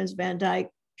 Rembrandt, Rubens, Van Dyck,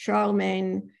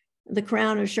 Charlemagne, the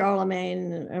Crown of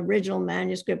Charlemagne, original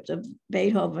manuscript of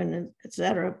Beethoven,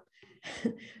 etc.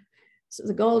 So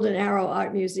the Golden Arrow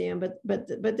Art Museum,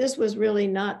 but this was really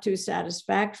not too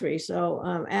satisfactory.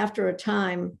 So after a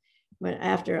time,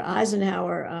 after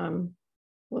Eisenhower,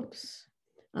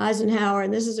 Eisenhower,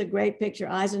 and this is a great picture,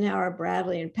 Eisenhower,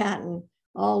 Bradley, and Patton,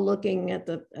 all looking at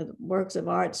the works of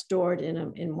art stored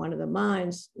in one of the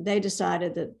mines, they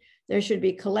decided that there should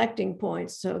be collecting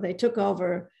points. So they took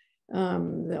over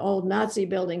the old Nazi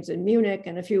buildings in Munich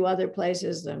and a few other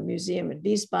places, the museum at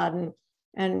Wiesbaden,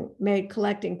 and made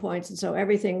collecting points. And so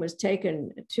everything was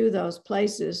taken to those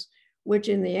places, which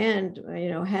in the end,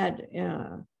 had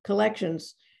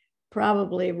collections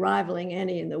probably rivaling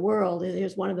any in the world.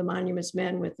 Here's one of the monuments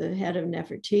men with the head of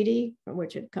Nefertiti,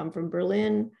 which had come from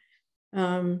Berlin.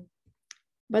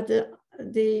 But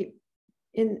the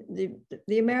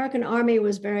American army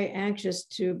was very anxious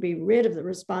to be rid of the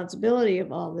responsibility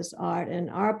of all this art. And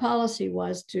our policy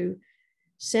was to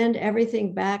send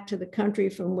everything back to the country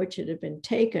from which it had been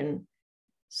taken.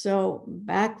 So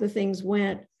back the things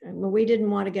went. I mean, we didn't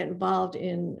want to get involved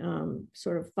in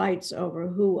sort of fights over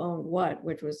who owned what,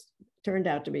 which turned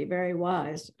out to be very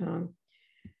wise.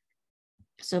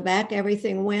 So back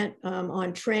everything went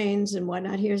on trains and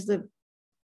whatnot. Here's the,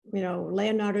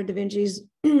 Leonardo da Vinci's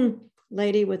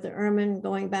lady with the ermine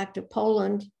going back to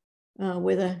Poland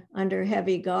under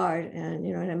heavy guard and,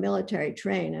 in a military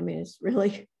train. I mean, it's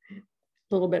really a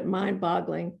little bit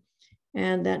mind-boggling.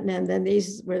 And then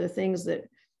these were the things that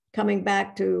coming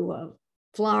back to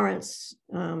Florence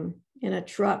in a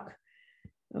truck,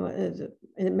 an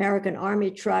American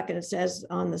Army truck, and it says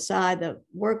on the side, the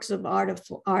works of art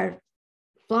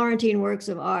Florentine works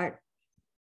of art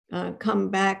come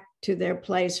back to their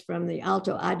place from the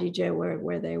Alto Adige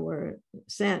where they were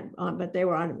sent on, but they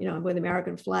were on, with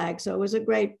American flag. So it was a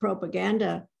great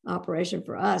propaganda operation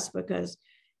for us, because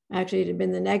actually it had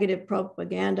been the negative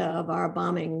propaganda of our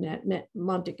bombing at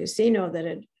Monte Cassino that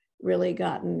had really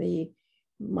gotten the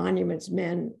Monuments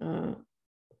Men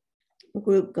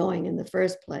group going in the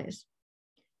first place.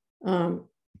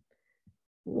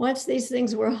 Once these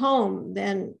things were home,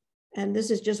 then, and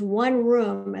this is just one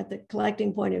room at the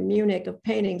collecting point in Munich of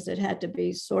paintings that had to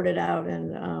be sorted out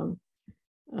and,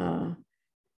 and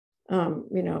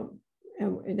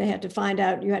they had to find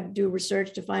out, you had to do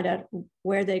research to find out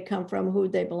where they come from, who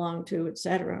they belong to, et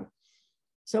cetera.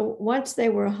 So once they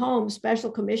were home, special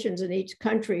commissions in each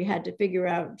country had to figure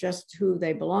out just who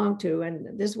they belonged to.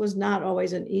 And this was not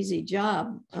always an easy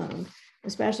job,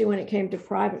 especially when it came to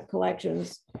private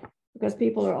collections, because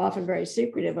people are often very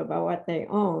secretive about what they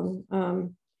own.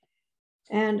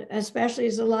 And especially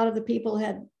as a lot of the people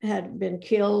had been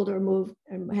killed or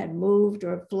moved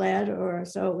or fled, or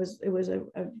so it was a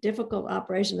difficult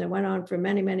operation that went on for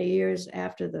many, many years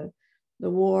after the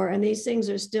war. And these things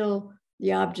are still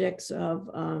the objects of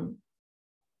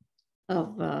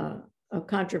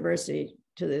controversy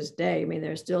to this day. I mean,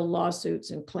 there's still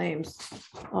lawsuits and claims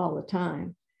all the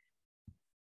time.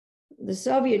 The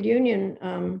Soviet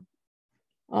Union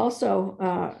also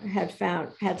had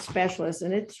specialists,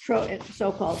 and it's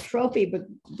so-called trophy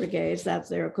brigades. That's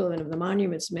their equivalent of the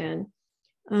Monuments Men,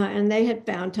 and they had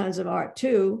found tons of art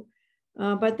too,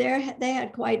 but they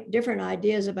had quite different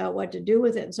ideas about what to do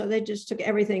with it. And so they just took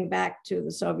everything back to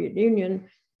the Soviet Union,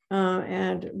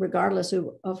 and regardless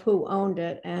of who owned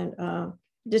it, and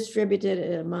distributed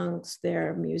it amongst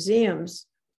their museums.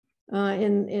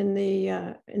 In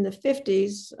the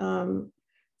 50s.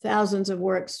 Thousands of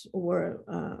works were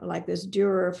like this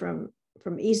Dürer from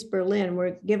East Berlin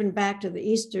were given back to the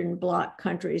Eastern Bloc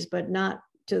countries, but not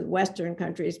to Western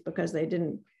countries, because they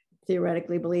didn't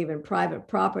theoretically believe in private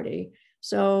property.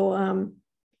 So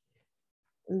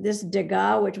this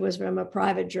Degas, which was from a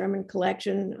private German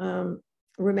collection,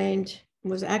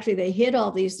 they hid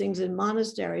all these things in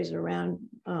monasteries around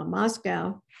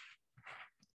Moscow.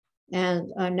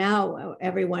 And now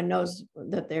everyone knows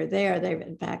that they're there. They've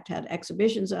in fact had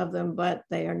exhibitions of them, but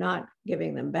they are not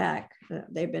giving them back.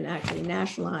 They've been actually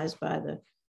nationalized by the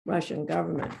Russian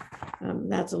government.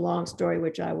 That's a long story,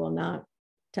 which I will not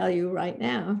tell you right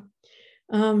now.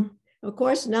 Of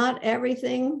course, not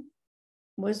everything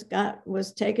was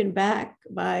taken back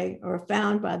by or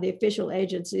found by the official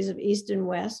agencies of East and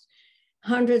West.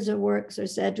 Hundreds of works are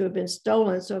said to have been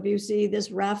stolen. So if you see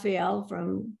this Raphael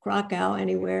from Krakow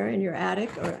anywhere in your attic,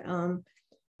 or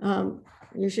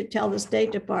you should tell the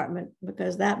State Department,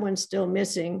 because that one's still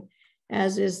missing,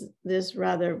 as is this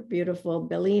rather beautiful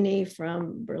Bellini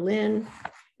from Berlin.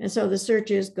 And so the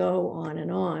searches go on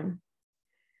and on.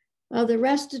 The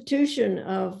restitution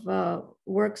of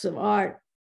works of art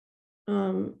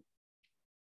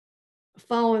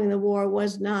following the war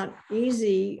was not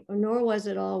easy, nor was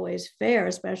it always fair,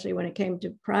 especially when it came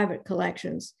to private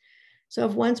collections. So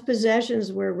if one's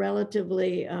possessions were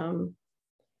relatively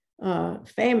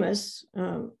famous,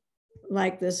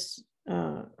 like this,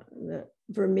 the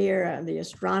Vermeer, the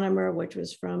astronomer, which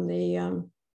was from the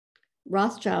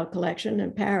Rothschild collection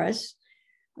in Paris,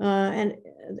 and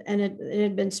it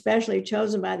had been specially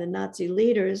chosen by the Nazi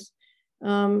leaders,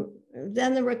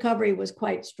 then the recovery was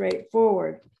quite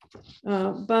straightforward.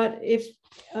 But if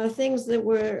things that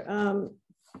were,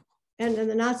 and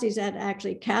the Nazis had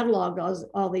actually cataloged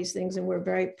all these things and were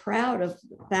very proud of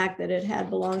the fact that it had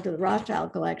belonged to the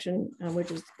Rothschild collection,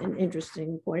 which is an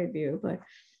interesting point of view.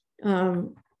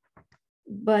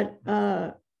 But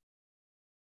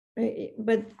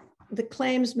the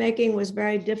claims making was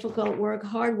very difficult work,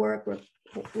 hard work,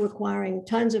 requiring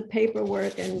tons of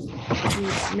paperwork and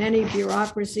many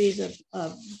bureaucracies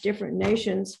of different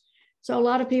nations. So a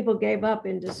lot of people gave up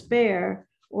in despair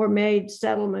or made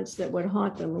settlements that would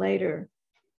haunt them later.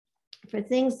 for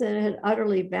things that had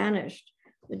utterly vanished,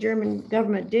 the German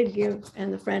government did give,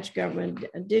 and the French government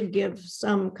did give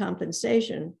some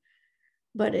compensation,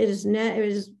 but it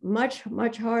is much,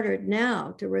 much harder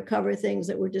now to recover things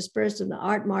that were dispersed in the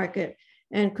art market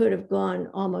and could have gone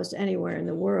almost anywhere in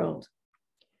the world.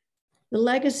 The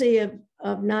legacy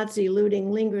of Nazi looting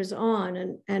lingers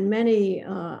on, and many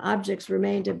objects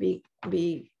remain to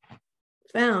be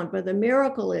found, but the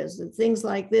miracle is that things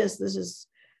like this is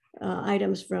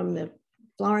items from the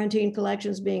Florentine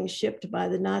collections being shipped by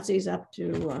the Nazis up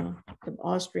to the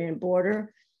Austrian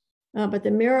border. But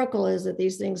the miracle is that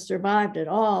these things survived at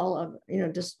all.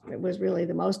 It was really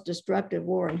the most destructive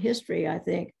war in history, I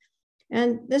think.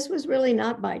 And this was really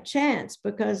not by chance,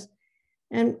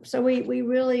 and so we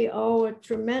really owe a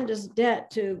tremendous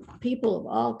debt to people of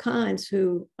all kinds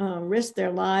who risked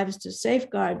their lives to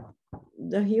safeguard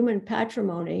the human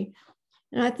patrimony.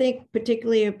 And I think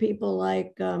particularly of people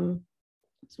like,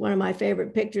 it's one of my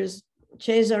favorite pictures,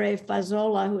 Cesare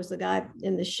Fazzola, who was the guy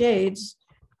in the shades.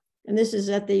 And this is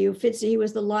at the Uffizi. He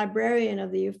was the librarian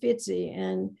of the Uffizi.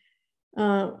 And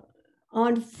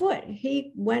on foot,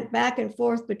 he went back and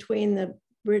forth between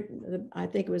I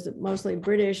think it was mostly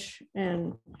British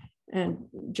and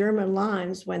German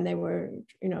lines when they were,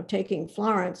 taking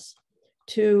Florence,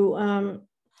 to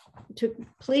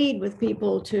plead with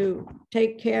people to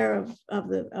take care of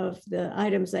the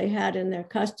items they had in their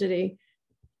custody,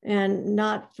 and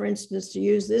not, for instance, to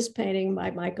use this painting by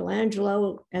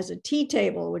Michelangelo as a tea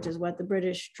table, which is what the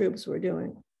British troops were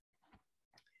doing.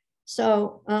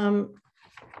 So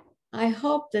I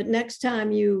hope that next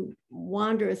time you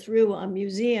wander through a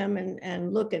museum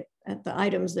and look at the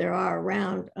items there are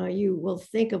around, you will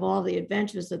think of all the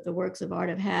adventures that the works of art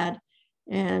have had.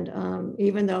 And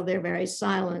even though they're very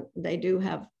silent, they do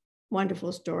have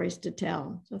wonderful stories to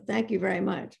tell. So thank you very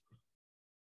much.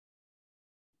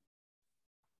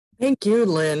 Thank you,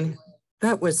 Lynn.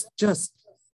 That was just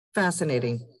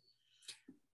fascinating.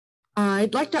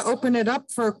 I'd like to open it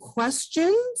up for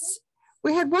questions.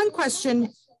 We had one question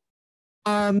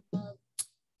about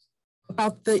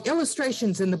the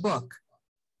illustrations in the book.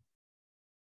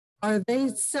 Are they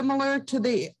similar to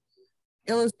the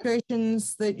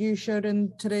illustrations that you showed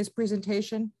in today's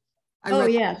presentation?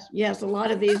 Yes, a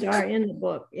lot of these are in the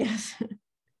book, yes.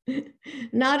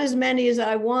 Not as many as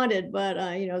I wanted, but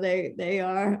they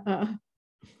are.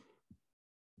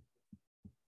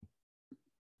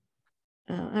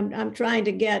 I'm trying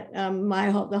to get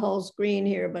the whole screen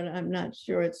here, but I'm not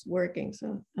sure it's working.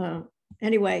 So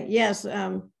anyway, yes.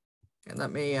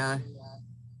 Let me.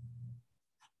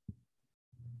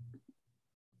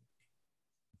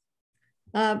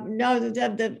 No,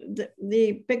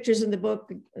 the pictures in the book,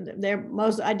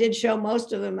 I did show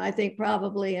most of them, I think,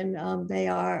 probably, and they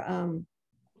are,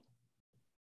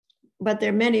 but there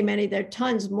are many, there are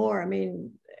tons more. I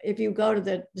mean, if you go to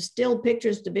the still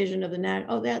pictures division of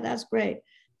the that's great.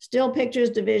 Still pictures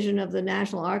division of the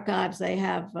National Archives, they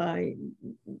have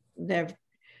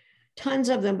tons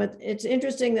of them, but it's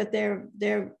interesting that they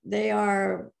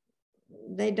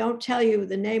don't tell you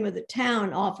the name of the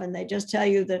town often. They just tell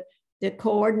you the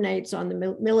coordinates on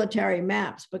the military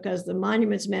maps, because the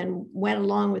monuments men went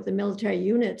along with the military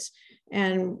units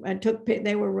and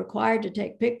they were required to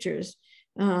take pictures.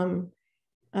 But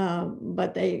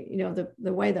the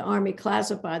way the Army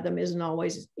classified them isn't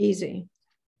always easy.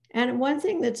 And one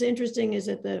thing that's interesting is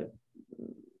that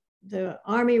the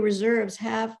Army Reserves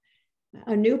have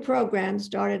a new program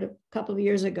started a couple of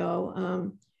years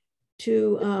ago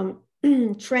to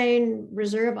train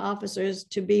reserve officers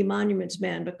to be monuments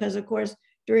men, because of course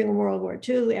during World War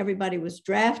II everybody was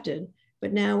drafted,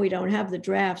 but now we don't have the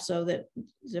draft, so that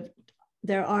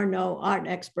there are no art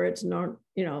experts, nor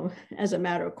as a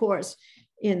matter of course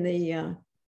in the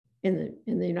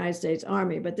United States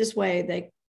Army. But this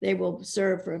way they will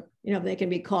serve for, they can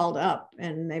be called up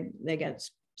and they get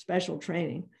special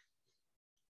training.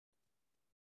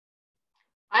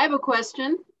 I have a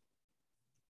question.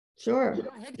 Sure.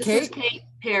 This is Kate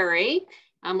Perry.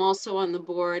 I'm also on the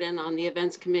board and on the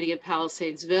events committee of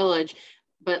Palisades Village.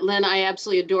 But Lynn, I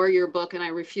absolutely adore your book, and I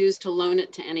refuse to loan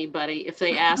it to anybody. If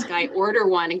they ask, I order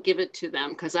one and give it to them,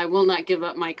 because I will not give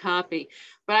up my copy.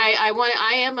 But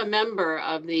I am a member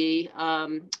of the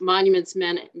Monuments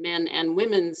Men and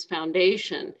Women's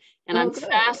Foundation, and I'm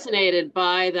fascinated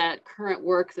by that current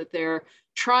work that they're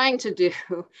trying to do,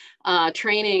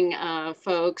 training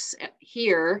folks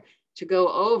here to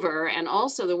go over, and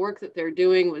also the work that they're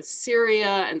doing with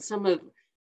Syria and some of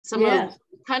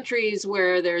countries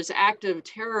where there's active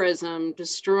terrorism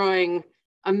destroying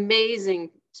amazing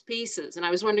pieces. And I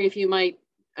was wondering if you might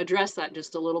address that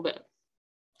just a little bit.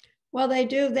 Well, they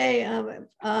do.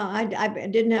 I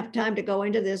didn't have time to go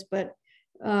into this, but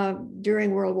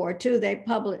during World War II, they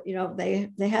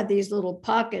had these little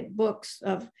pocket books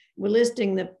of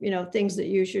listing the, things that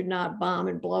you should not bomb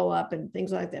and blow up and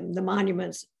things like that, the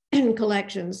monuments and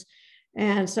collections.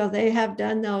 And so they have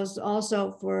done those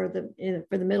also for the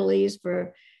Middle East,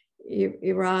 for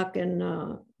Iraq.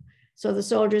 And so the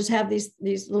soldiers have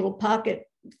these little pocket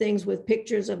things with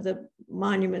pictures of the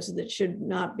monuments that should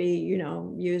not be,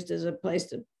 used as a place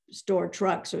to store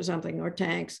trucks or something, or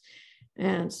tanks.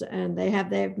 And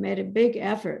they've made a big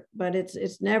effort, but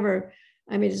it's never,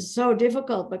 it's so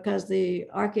difficult because the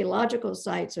archaeological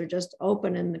sites are just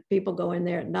open and the people go in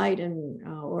there at night, and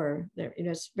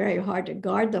it's very hard to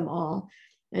guard them all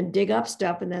and dig up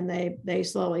stuff, and then they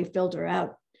slowly filter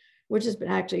out, which has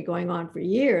been actually going on for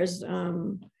years,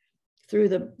 through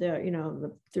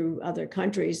through other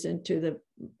countries into the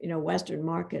Western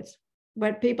markets.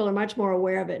 But people are much more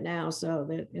aware of it now,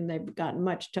 and they've gotten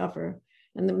much tougher,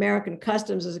 and the American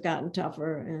customs has gotten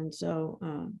tougher, and so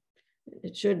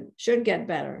it should get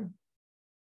better.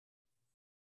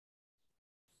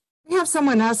 We have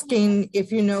someone asking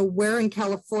if you know where in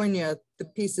California the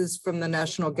pieces from the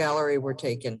National Gallery were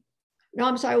taken. No,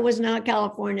 I'm sorry, it was not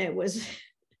California. It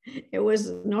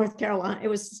was North Carolina. It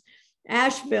was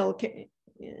Asheville.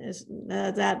 Is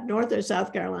that North or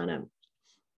South Carolina?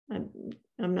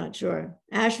 I'm not sure.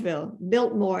 Asheville,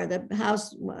 Biltmore, the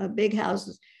house, a big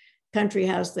house, country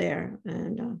house there,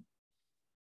 and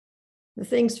the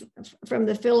things from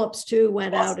the Phillips too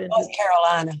went out into North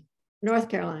Carolina. North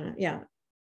Carolina, yeah.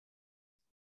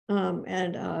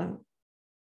 The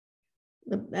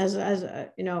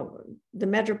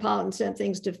Metropolitan sent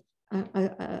things to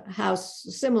a house,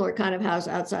 similar kind of house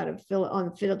outside of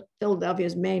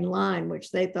Philadelphia's main line,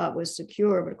 which they thought was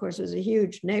secure, but of course there's a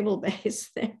huge naval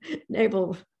base there.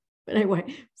 But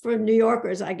anyway, for New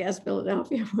Yorkers, I guess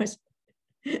Philadelphia was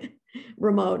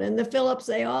remote, and the Phillips,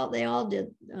 they all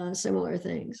did similar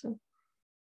things. So.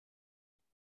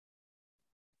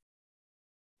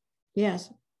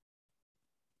 Yes,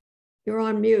 you're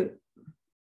on mute.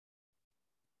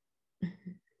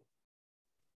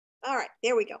 All right,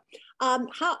 there we go.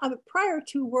 Prior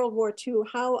to World War II,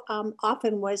 how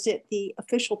often was it the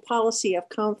official policy of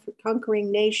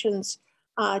conquering nations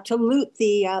to loot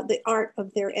the art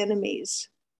of their enemies?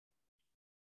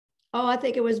 Oh, I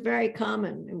think it was very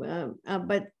common,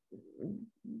 but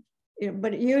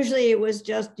usually it was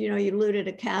just, you looted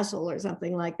a castle or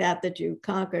something like that you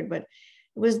conquered. But it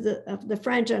was the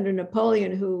French under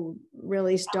Napoleon who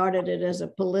really started it as a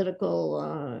political,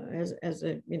 as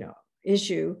a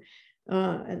issue,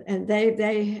 and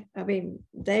they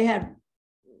had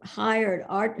hired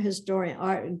art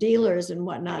dealers and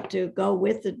whatnot to go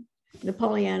with the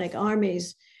Napoleonic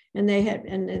armies. And they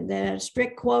had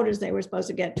strict quotas. They were supposed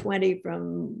to get 20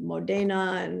 from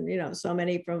Modena and so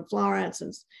many from Florence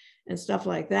and stuff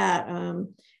like that.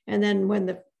 And then when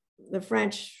the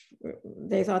French,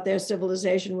 they thought their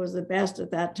civilization was the best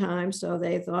at that time, so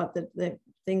they thought that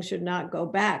things should not go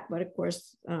back. But of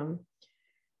course,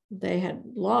 they had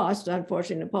lost.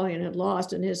 Unfortunately, Napoleon had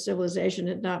lost, and his civilization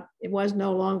it was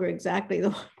no longer exactly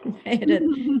the way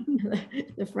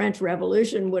the French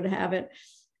Revolution would have it.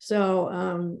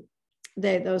 So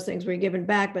those things were given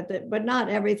back, but not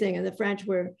everything. And the French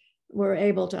were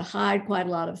able to hide quite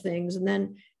a lot of things. And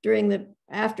then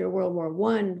after World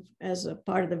War I, as a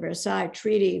part of the Versailles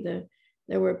Treaty,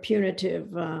 there were punitive,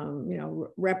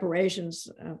 reparations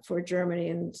for Germany,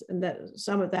 and that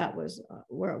some of that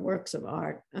were works of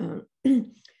art.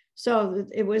 So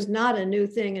it was not a new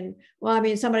thing. And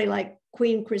somebody like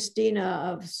Queen Christina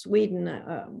of Sweden,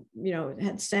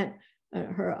 had sent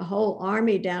her whole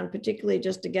army down, particularly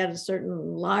just to get a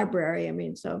certain library.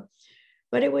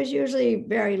 But it was usually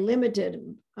very limited.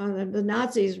 The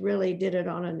Nazis really did it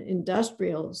on an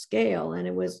industrial scale, and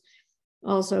it was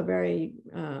also very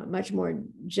much more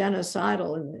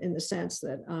genocidal in the sense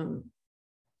that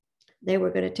they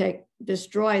were going to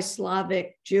destroy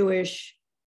Slavic, Jewish,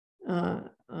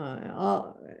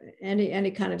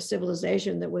 any kind of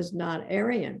civilization that was not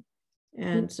Aryan,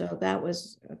 and so that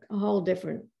was a whole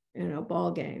different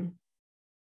ball game.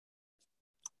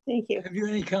 Thank you. Have you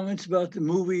any comments about the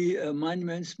movie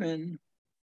Monuments Men?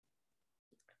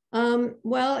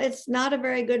 Well, it's not a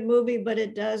very good movie, but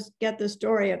it does get the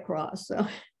story across. So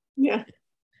yeah.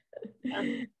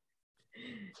 And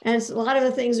a lot of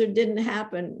the things that didn't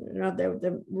happen,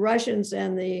 the Russians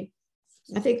and I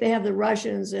think they have the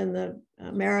Russians and the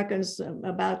Americans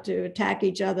about to attack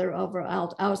each other over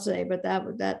Alsace, but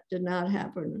that did not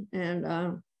happen.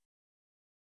 And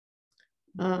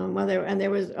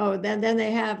then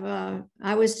they have,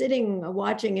 I was sitting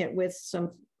watching it with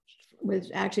some with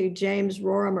actually James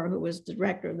Rorimer, who was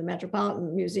director of the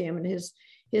Metropolitan Museum, and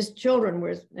his children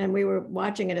were, and we were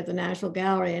watching it at the National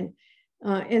Gallery. And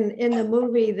in the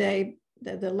movie,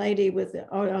 the lady with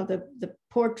the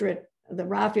portrait, the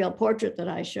Raphael portrait that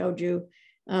I showed you,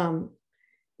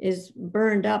 is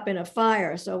burned up in a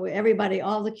fire. So everybody,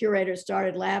 all the curators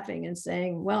started laughing and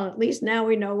saying, well, at least now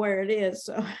we know where it is.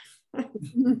 So,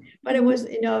 but it was,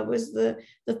 you know, it was the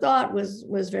thought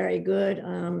was very good.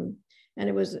 And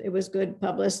it was good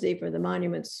publicity for the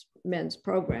Monuments Men's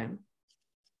program.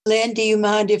 Lynn, do you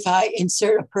mind if I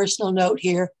insert a personal note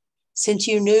here? Since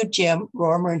you knew Jim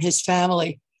Rorimer and his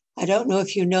family, I don't know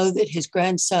if you know that his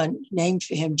grandson, named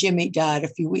for him, Jimmy, died a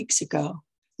few weeks ago.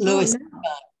 Louis, no.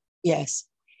 Yes.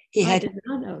 I did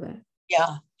not know that.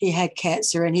 Yeah, he had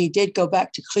cancer, and he did go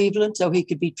back to Cleveland so he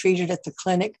could be treated at the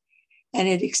clinic, and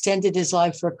it extended his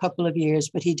life for a couple of years,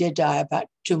 but he did die about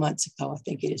 2 months ago. I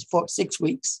think it is 6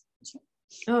 weeks.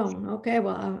 Oh, okay.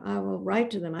 Well, I will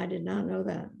write to them. I did not know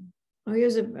that. Oh, he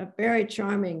was a very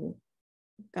charming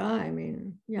guy. I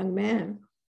mean, young man.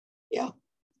 Yeah.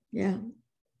 Yeah.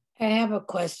 I have a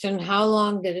question. How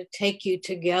long did it take you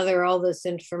to gather all this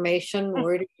information?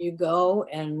 Where did you go?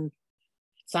 And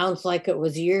sounds like it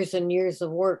was years and years of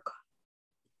work.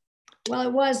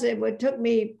 Well, it took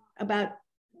me about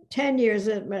 10 years,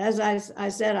 but as I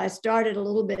said, I started a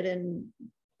little bit in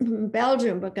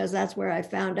Belgium because that's where I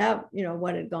found out, you know,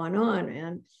 what had gone on.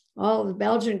 And all the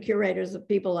Belgian curators, the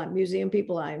people, like museum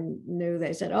people I knew,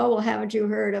 they said, oh, well, haven't you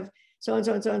heard of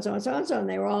so-and-so and so-and-so and so-and-so? And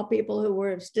they were all people who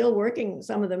were still working,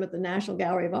 some of them at the National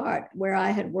Gallery of Art, where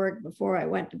I had worked before I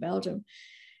went to Belgium.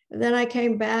 And then I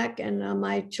came back, and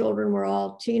my children were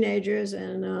all teenagers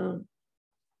and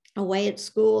away at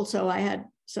school. So I had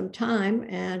some time,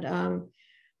 and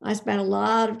I spent a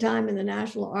lot of time in the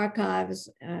National Archives,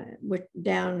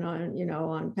 down on, you know,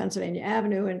 on Pennsylvania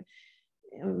Avenue, and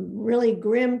really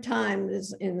grim time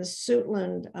is in the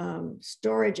Suitland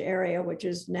storage area, which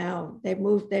is now, they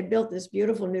built this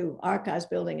beautiful new archives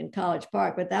building in College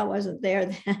Park, but that wasn't there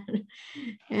then.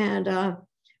 And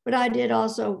but I did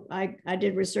also, I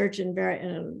did research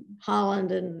in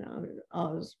Holland and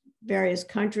various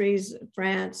countries,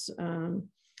 France,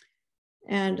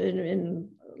 and in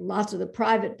lots of the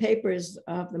private papers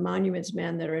of the Monuments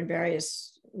Men that are in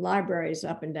various libraries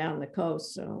up and down the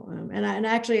coast. So, and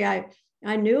actually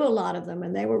I knew a lot of them,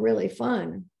 and they were really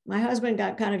fun. My husband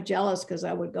got kind of jealous because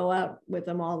I would go out with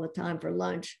them all the time for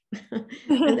lunch,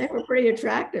 and they were pretty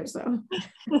attractive. So,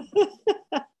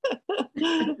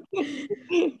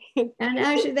 and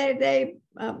actually, they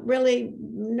really,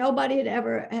 nobody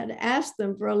had asked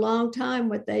them for a long time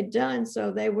what they'd done.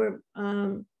 So they were,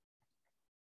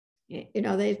 you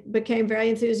know, they became very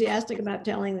enthusiastic about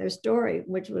telling their story,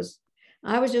 which was,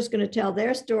 I was just going to tell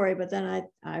their story, but then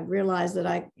I realized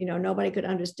that nobody could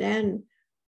understand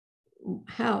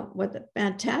what the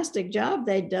fantastic job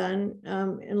they'd done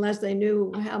unless they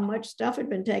knew how much stuff had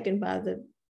been taken by the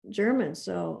Germans.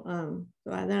 So,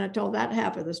 then I told that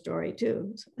half of the story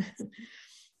too.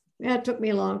 Yeah, it took me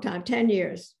a long time, 10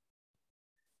 years.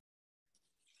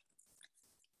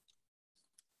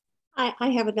 I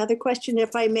have another question,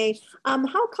 if I may.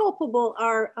 How culpable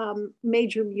are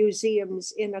major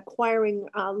museums in acquiring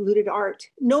looted art,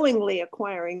 knowingly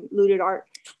acquiring looted art,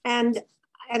 and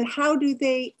how do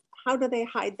they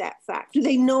hide that fact? Do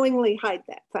they knowingly hide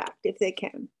that fact if they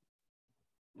can?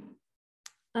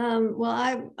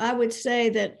 Well, I would say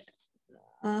that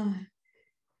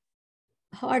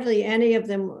hardly any of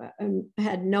them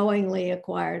had knowingly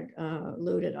acquired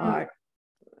looted art.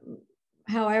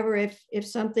 However, if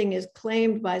something is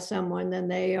claimed by someone, then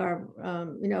they are,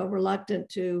 reluctant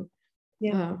to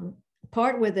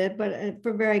part with it, but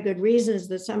for very good reasons,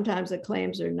 that sometimes the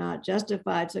claims are not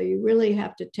justified. So you really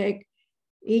have to take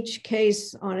each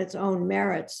case on its own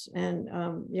merits and,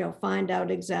 find out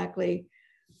exactly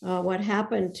what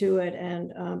happened to it.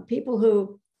 And people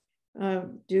who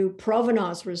do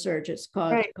provenance research, it's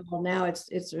called, right. Now it's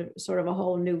a sort of a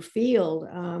whole new field.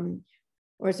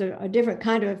 Or it's a different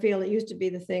kind of a field. It used to be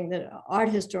the thing that art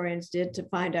historians did to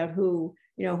find out who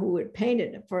had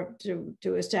painted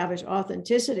to establish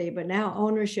authenticity. But now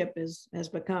ownership has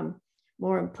become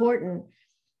more important.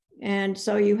 And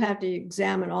so you have to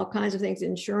examine all kinds of things,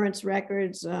 insurance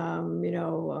records,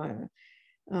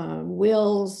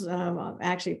 wills,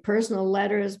 actually personal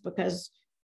letters, because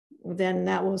then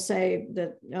that will say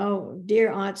that, oh,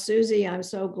 dear Aunt Susie, I'm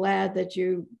so glad that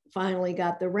you finally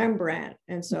got the Rembrandt.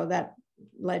 And so that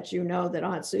lets you know that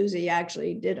Aunt Susie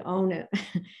actually did own it.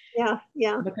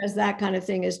 Yeah. Because that kind of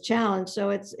thing is challenged.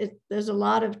 So there's a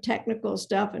lot of technical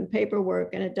stuff and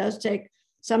paperwork, and it does take,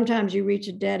 sometimes you reach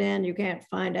a dead end, you can't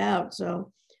find out.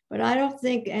 So, but I don't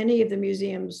think any of the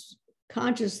museums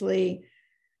consciously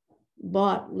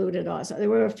bought looted art. So there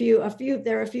were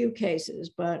there are a few cases,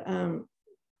 but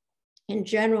in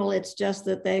general, it's just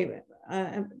that they,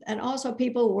 and also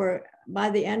people were, by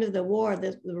the end of the war,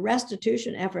 the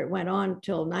restitution effort went on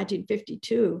till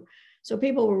 1952. So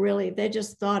people were really, they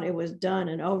just thought it was done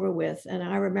and over with. And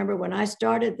I remember when I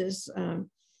started this,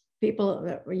 people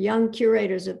that were young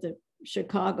curators at the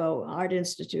Chicago Art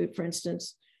Institute, for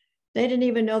instance, they didn't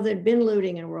even know there'd been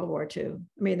looting in World War II.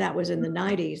 I mean, that was in the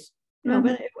 90s, you know,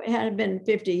 but it had been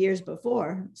 50 years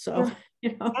before. So,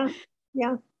 you know,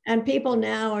 yeah. And people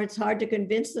now, it's hard to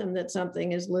convince them that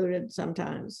something is looted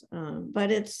sometimes,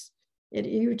 but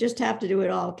you just have to do it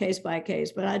all case by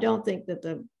case. But I don't think that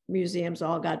the museums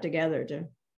all got together to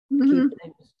keep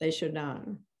things they should not.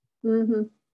 Thank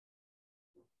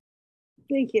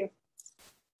you.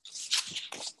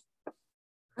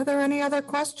 Are there any other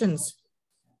questions?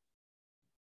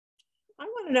 I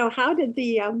want to know, how did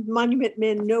the monument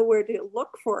men know where to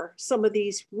look for some of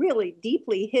these really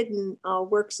deeply hidden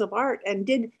works of art? And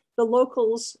did the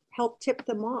locals help tip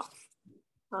them off?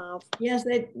 Yes,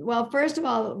 well, first of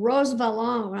all, Rose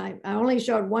Vallon, I only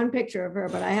showed one picture of her,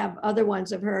 but I have other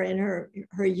ones of her in her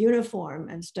uniform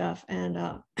and stuff. And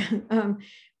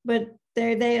but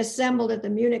they assembled at the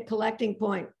Munich collecting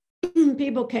point.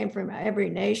 People came from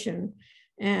every nation.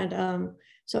 And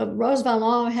so Rose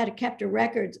Vallon had kept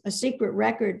a secret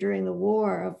record during the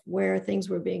war of where things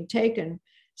were being taken.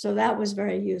 So that was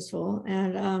very useful.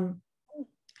 And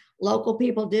local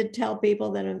people did tell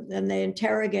people that, and they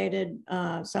interrogated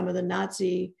some of the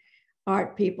Nazi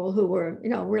art people who were, you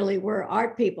know, really were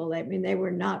art people. I mean, they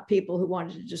were not people who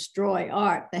wanted to destroy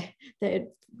art. They had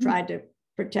tried to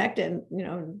protect it and, you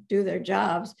know, do their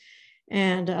jobs.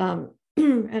 And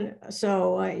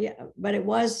so, yeah,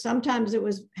 but sometimes it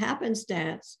was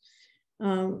happenstance.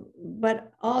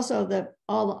 But also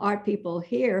all the art people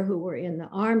here who were in the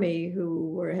army,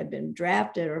 who had been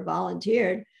drafted or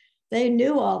volunteered, they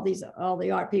knew all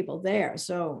the art people there.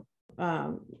 So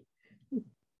and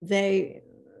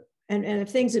if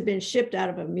things had been shipped out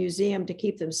of a museum to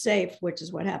keep them safe, which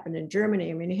is what happened in Germany.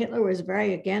 I mean, Hitler was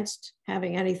very against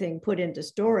having anything put into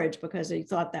storage because he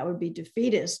thought that would be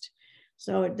defeatist.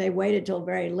 So they waited till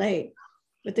very late,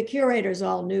 but the curators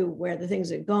all knew where the things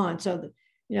had gone. So,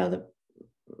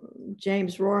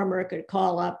 James Rorimer could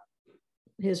call up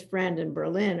his friend in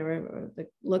Berlin or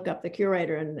look up the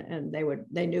curator, and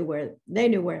they knew where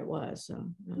it was. So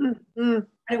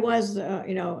it was,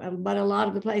 but a lot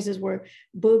of the places were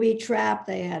booby trapped.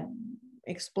 They had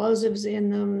explosives in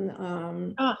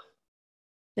them.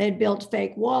 They'd built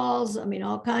fake walls. I mean,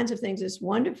 all kinds of things. It's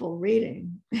wonderful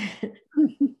reading.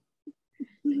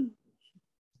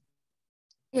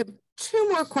 We have two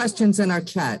more questions in our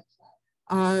chat.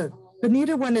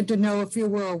 Benita wanted to know if you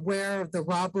were aware of the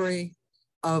robbery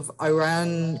of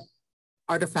Iran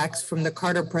artifacts from the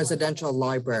Carter Presidential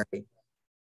Library.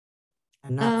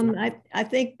 I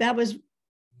think that was,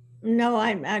 no,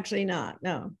 I'm actually not,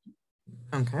 no.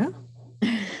 Okay.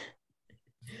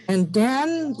 And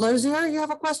Dan Lozier, you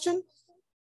have a question?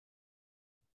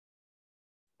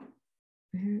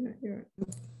 Can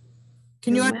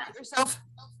you unmute yourself?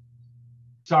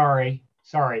 Sorry.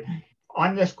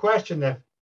 On this question of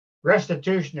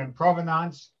restitution and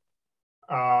provenance,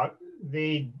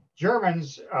 the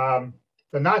Germans,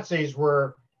 the Nazis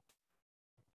were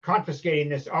confiscating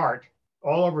this art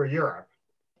all over Europe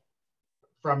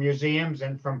from museums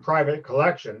and from private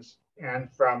collections and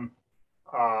from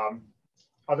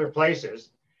other places.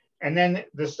 And then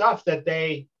the stuff that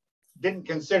they didn't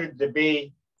consider to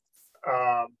be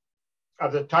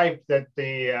of the type that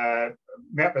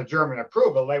met with German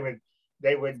approval, they would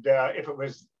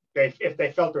if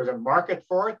they felt there was a market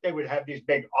for it, they would have these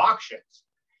big auctions.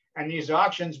 And these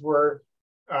auctions were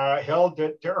held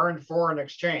to earn foreign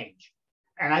exchange.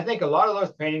 And I think a lot of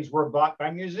those paintings were bought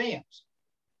by museums.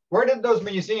 Where did those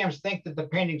museums think that the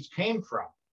paintings came from?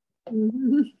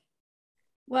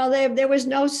 Well, there was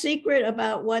no secret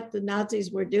about what the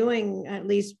Nazis were doing, at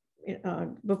least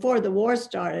before the war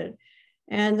started.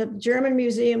 And the German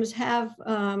museums have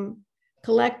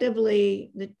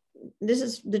collectively, this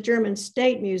is the German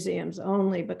state museums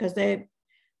only, because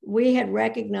we had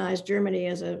recognized Germany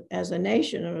as a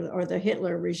nation, or the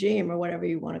Hitler regime, or whatever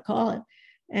you want to call it.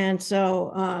 And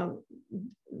so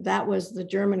that was the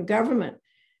German government.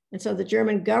 And so the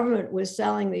German government was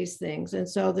selling these things. And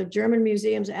so the German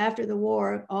museums after the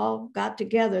war all got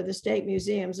together, the state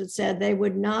museums, and said they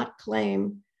would not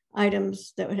claim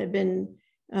items that had been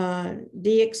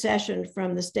de-accessioned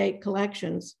from the state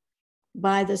collections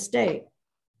by the state.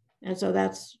 And so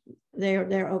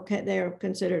they're okay, they're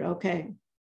considered okay.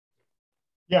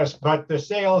 Yes, but the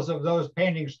sales of those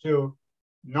paintings to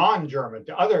non-German,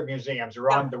 to other museums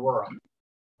around the world,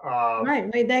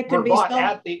 right, they could were be bought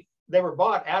sold. they were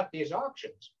bought at these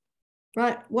auctions.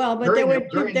 Right. Well, but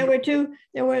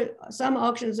there were some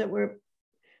auctions that were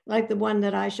like the one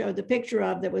that I showed the picture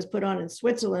of that was put on in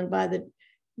Switzerland by the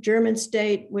German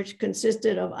state, which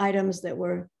consisted of items that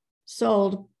were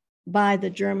sold by the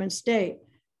German state.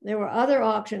 There were other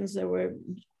auctions that were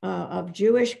of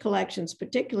Jewish collections,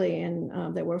 particularly,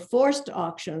 and that were forced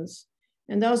auctions.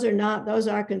 And those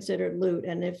are considered loot.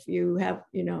 And if you have,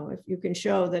 if you can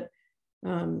show that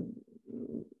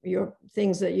your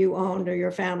things that you owned or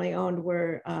your family owned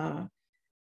were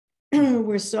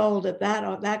were sold at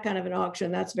that kind of an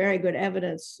auction, that's very good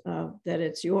evidence that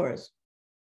it's yours.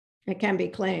 It can be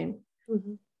claimed.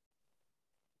 Mm-hmm.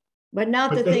 But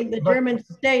not the German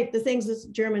state, the things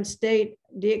that German state,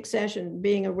 de-accession,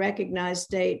 being a recognized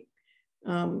state,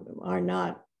 are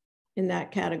not in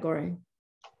that category.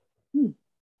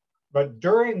 But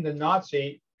during the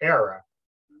Nazi era,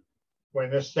 when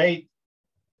the state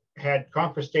had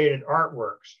confiscated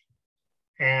artworks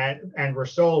and were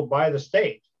sold by the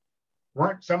state,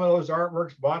 weren't some of those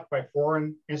artworks bought by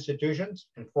foreign institutions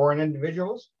and foreign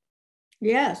individuals?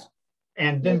 Yes.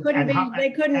 And they weren't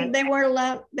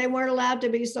allowed to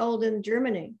be sold in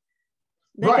Germany.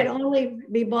 They could only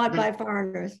be bought by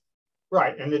foreigners.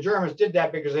 Right, and the Germans did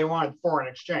that because they wanted foreign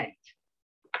exchange.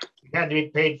 It had to be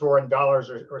paid for in dollars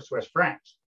or Swiss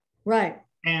francs. Right.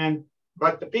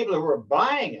 But the people who were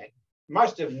buying it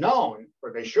must have known,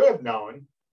 or they should have known,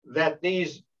 that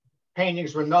these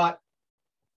paintings were not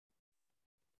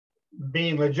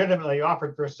being legitimately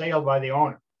offered for sale by the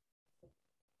owner.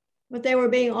 But they were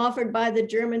being offered by the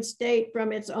German state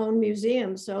from its own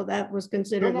museum, so that was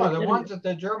considered. No, the ones that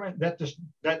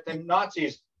the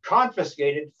Nazis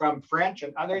confiscated from French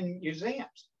and other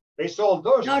museums. They sold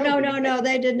those. No,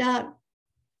 they did not.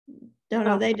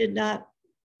 No, they did not.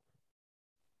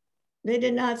 They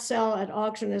did not sell at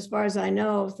auction, as far as I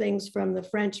know, things from the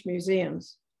French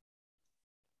museums.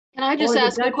 Can I just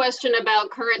ask a question about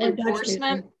current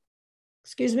enforcement?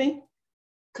 Excuse me?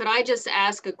 Could I just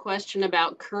ask a question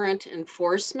about current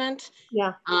enforcement?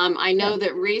 Yeah. I know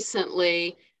that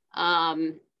recently,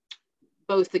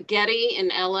 both the Getty in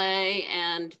LA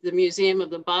and the Museum of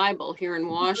the Bible here in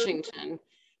Washington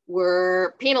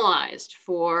were penalized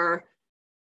for,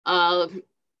 I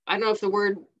don't know if the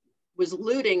word was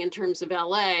looting in terms of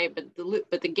LA, but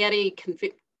the Getty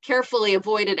carefully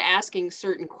avoided asking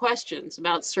certain questions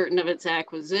about certain of its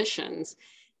acquisitions.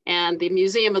 And the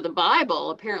Museum of the Bible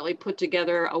apparently put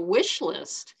together a wish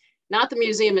list, not the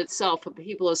museum itself, but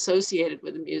people associated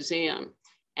with the museum.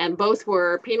 And both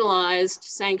were penalized,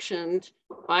 sanctioned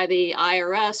by the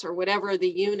IRS or whatever the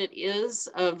unit is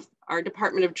of our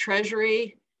Department of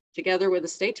Treasury, together with the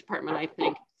State Department, I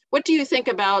think. What do you think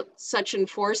about such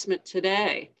enforcement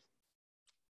today?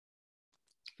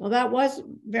 Well, that was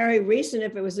very recent.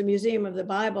 If it was the Museum of the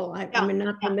Bible, I'm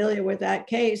not familiar with that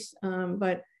case,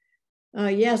 but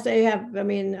yes, they have. I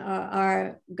mean,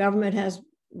 our government has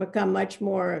become much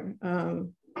more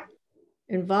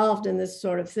involved in this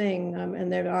sort of thing,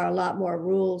 and there are a lot more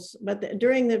rules. But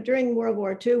during World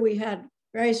War II, we had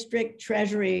very strict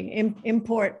Treasury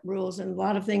import rules, and a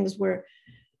lot of things were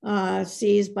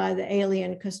seized by the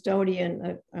alien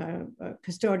custodian,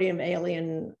 custodian of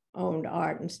alien-owned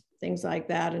art and things like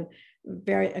that, and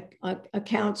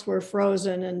accounts were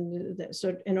frozen, and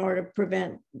so in order to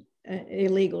prevent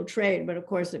illegal trade. But of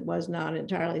course, it was not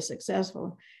entirely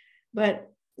successful.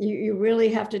 But you really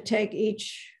have to take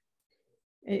each.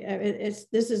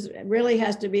 This really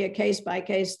has to be a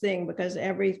case-by-case thing, because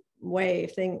every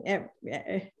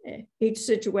each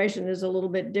situation is a little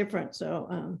bit different.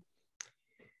 So.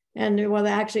 And well,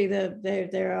 actually,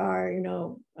 there are,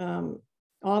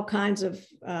 all kinds of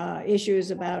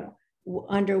issues about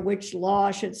under which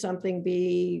law should something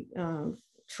be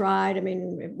tried. I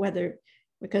mean, whether,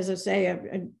 because of, say,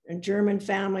 a German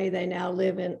family, they now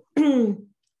live in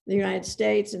the United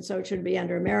States, and so it should be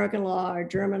under American law or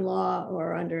German law,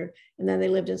 or under, and then they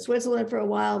lived in Switzerland for a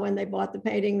while when they bought the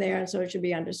painting there, and so it should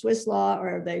be under Swiss law,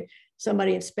 or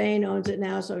somebody in Spain owns it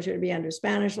now, so it should be under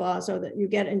Spanish law, so that you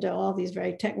get into all these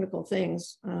very technical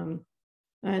things.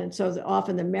 And so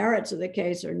often the merits of the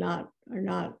case are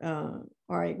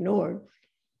ignored.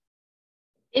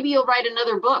 Maybe you'll write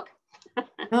another book.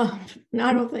 No,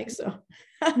 I don't think so.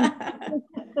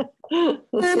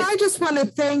 And I just want to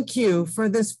thank you for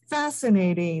this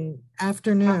fascinating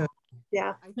afternoon.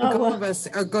 Yeah. I think all of us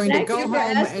are going to go home.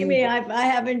 Thank you for asking me. I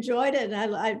have enjoyed it.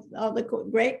 I all the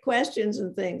great questions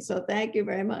and things. So thank you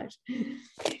very much.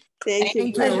 Thank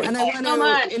you. And I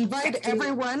want to invite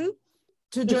everyone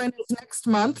to join us next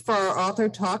month for our author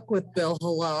talk with Bill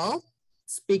Halal,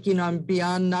 speaking on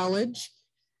Beyond Knowledge,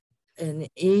 an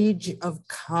age of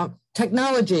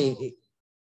technology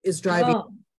is driving.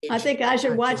 Oh, I think I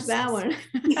should watch that one.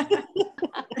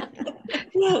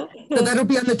 So that'll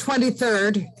be on the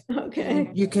 23rd. Okay.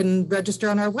 You can register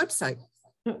on our website.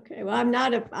 Okay. Well,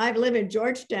 I live in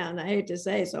Georgetown, I hate to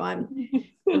say, so I'm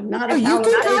not a You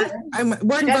can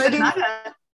we're inviting.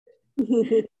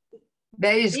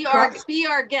 Be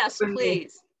our guest,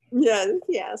 please.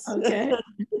 Yes. Okay.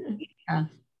 Yeah.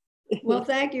 Well,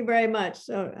 thank you very much.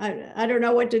 So I don't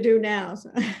know what to do now.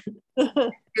 So.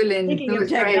 Thinking of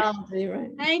technology, right?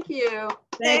 Thank you.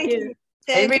 Thank you.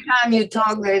 Every time you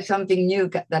talk, there's something new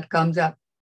that comes up.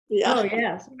 Yeah. Oh,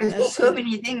 yes. There's so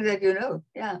many things that you know.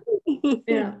 Yeah.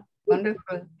 Yeah.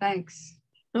 Wonderful. Thanks.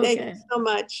 Okay. Thank you so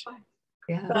much.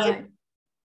 Yeah. Bye.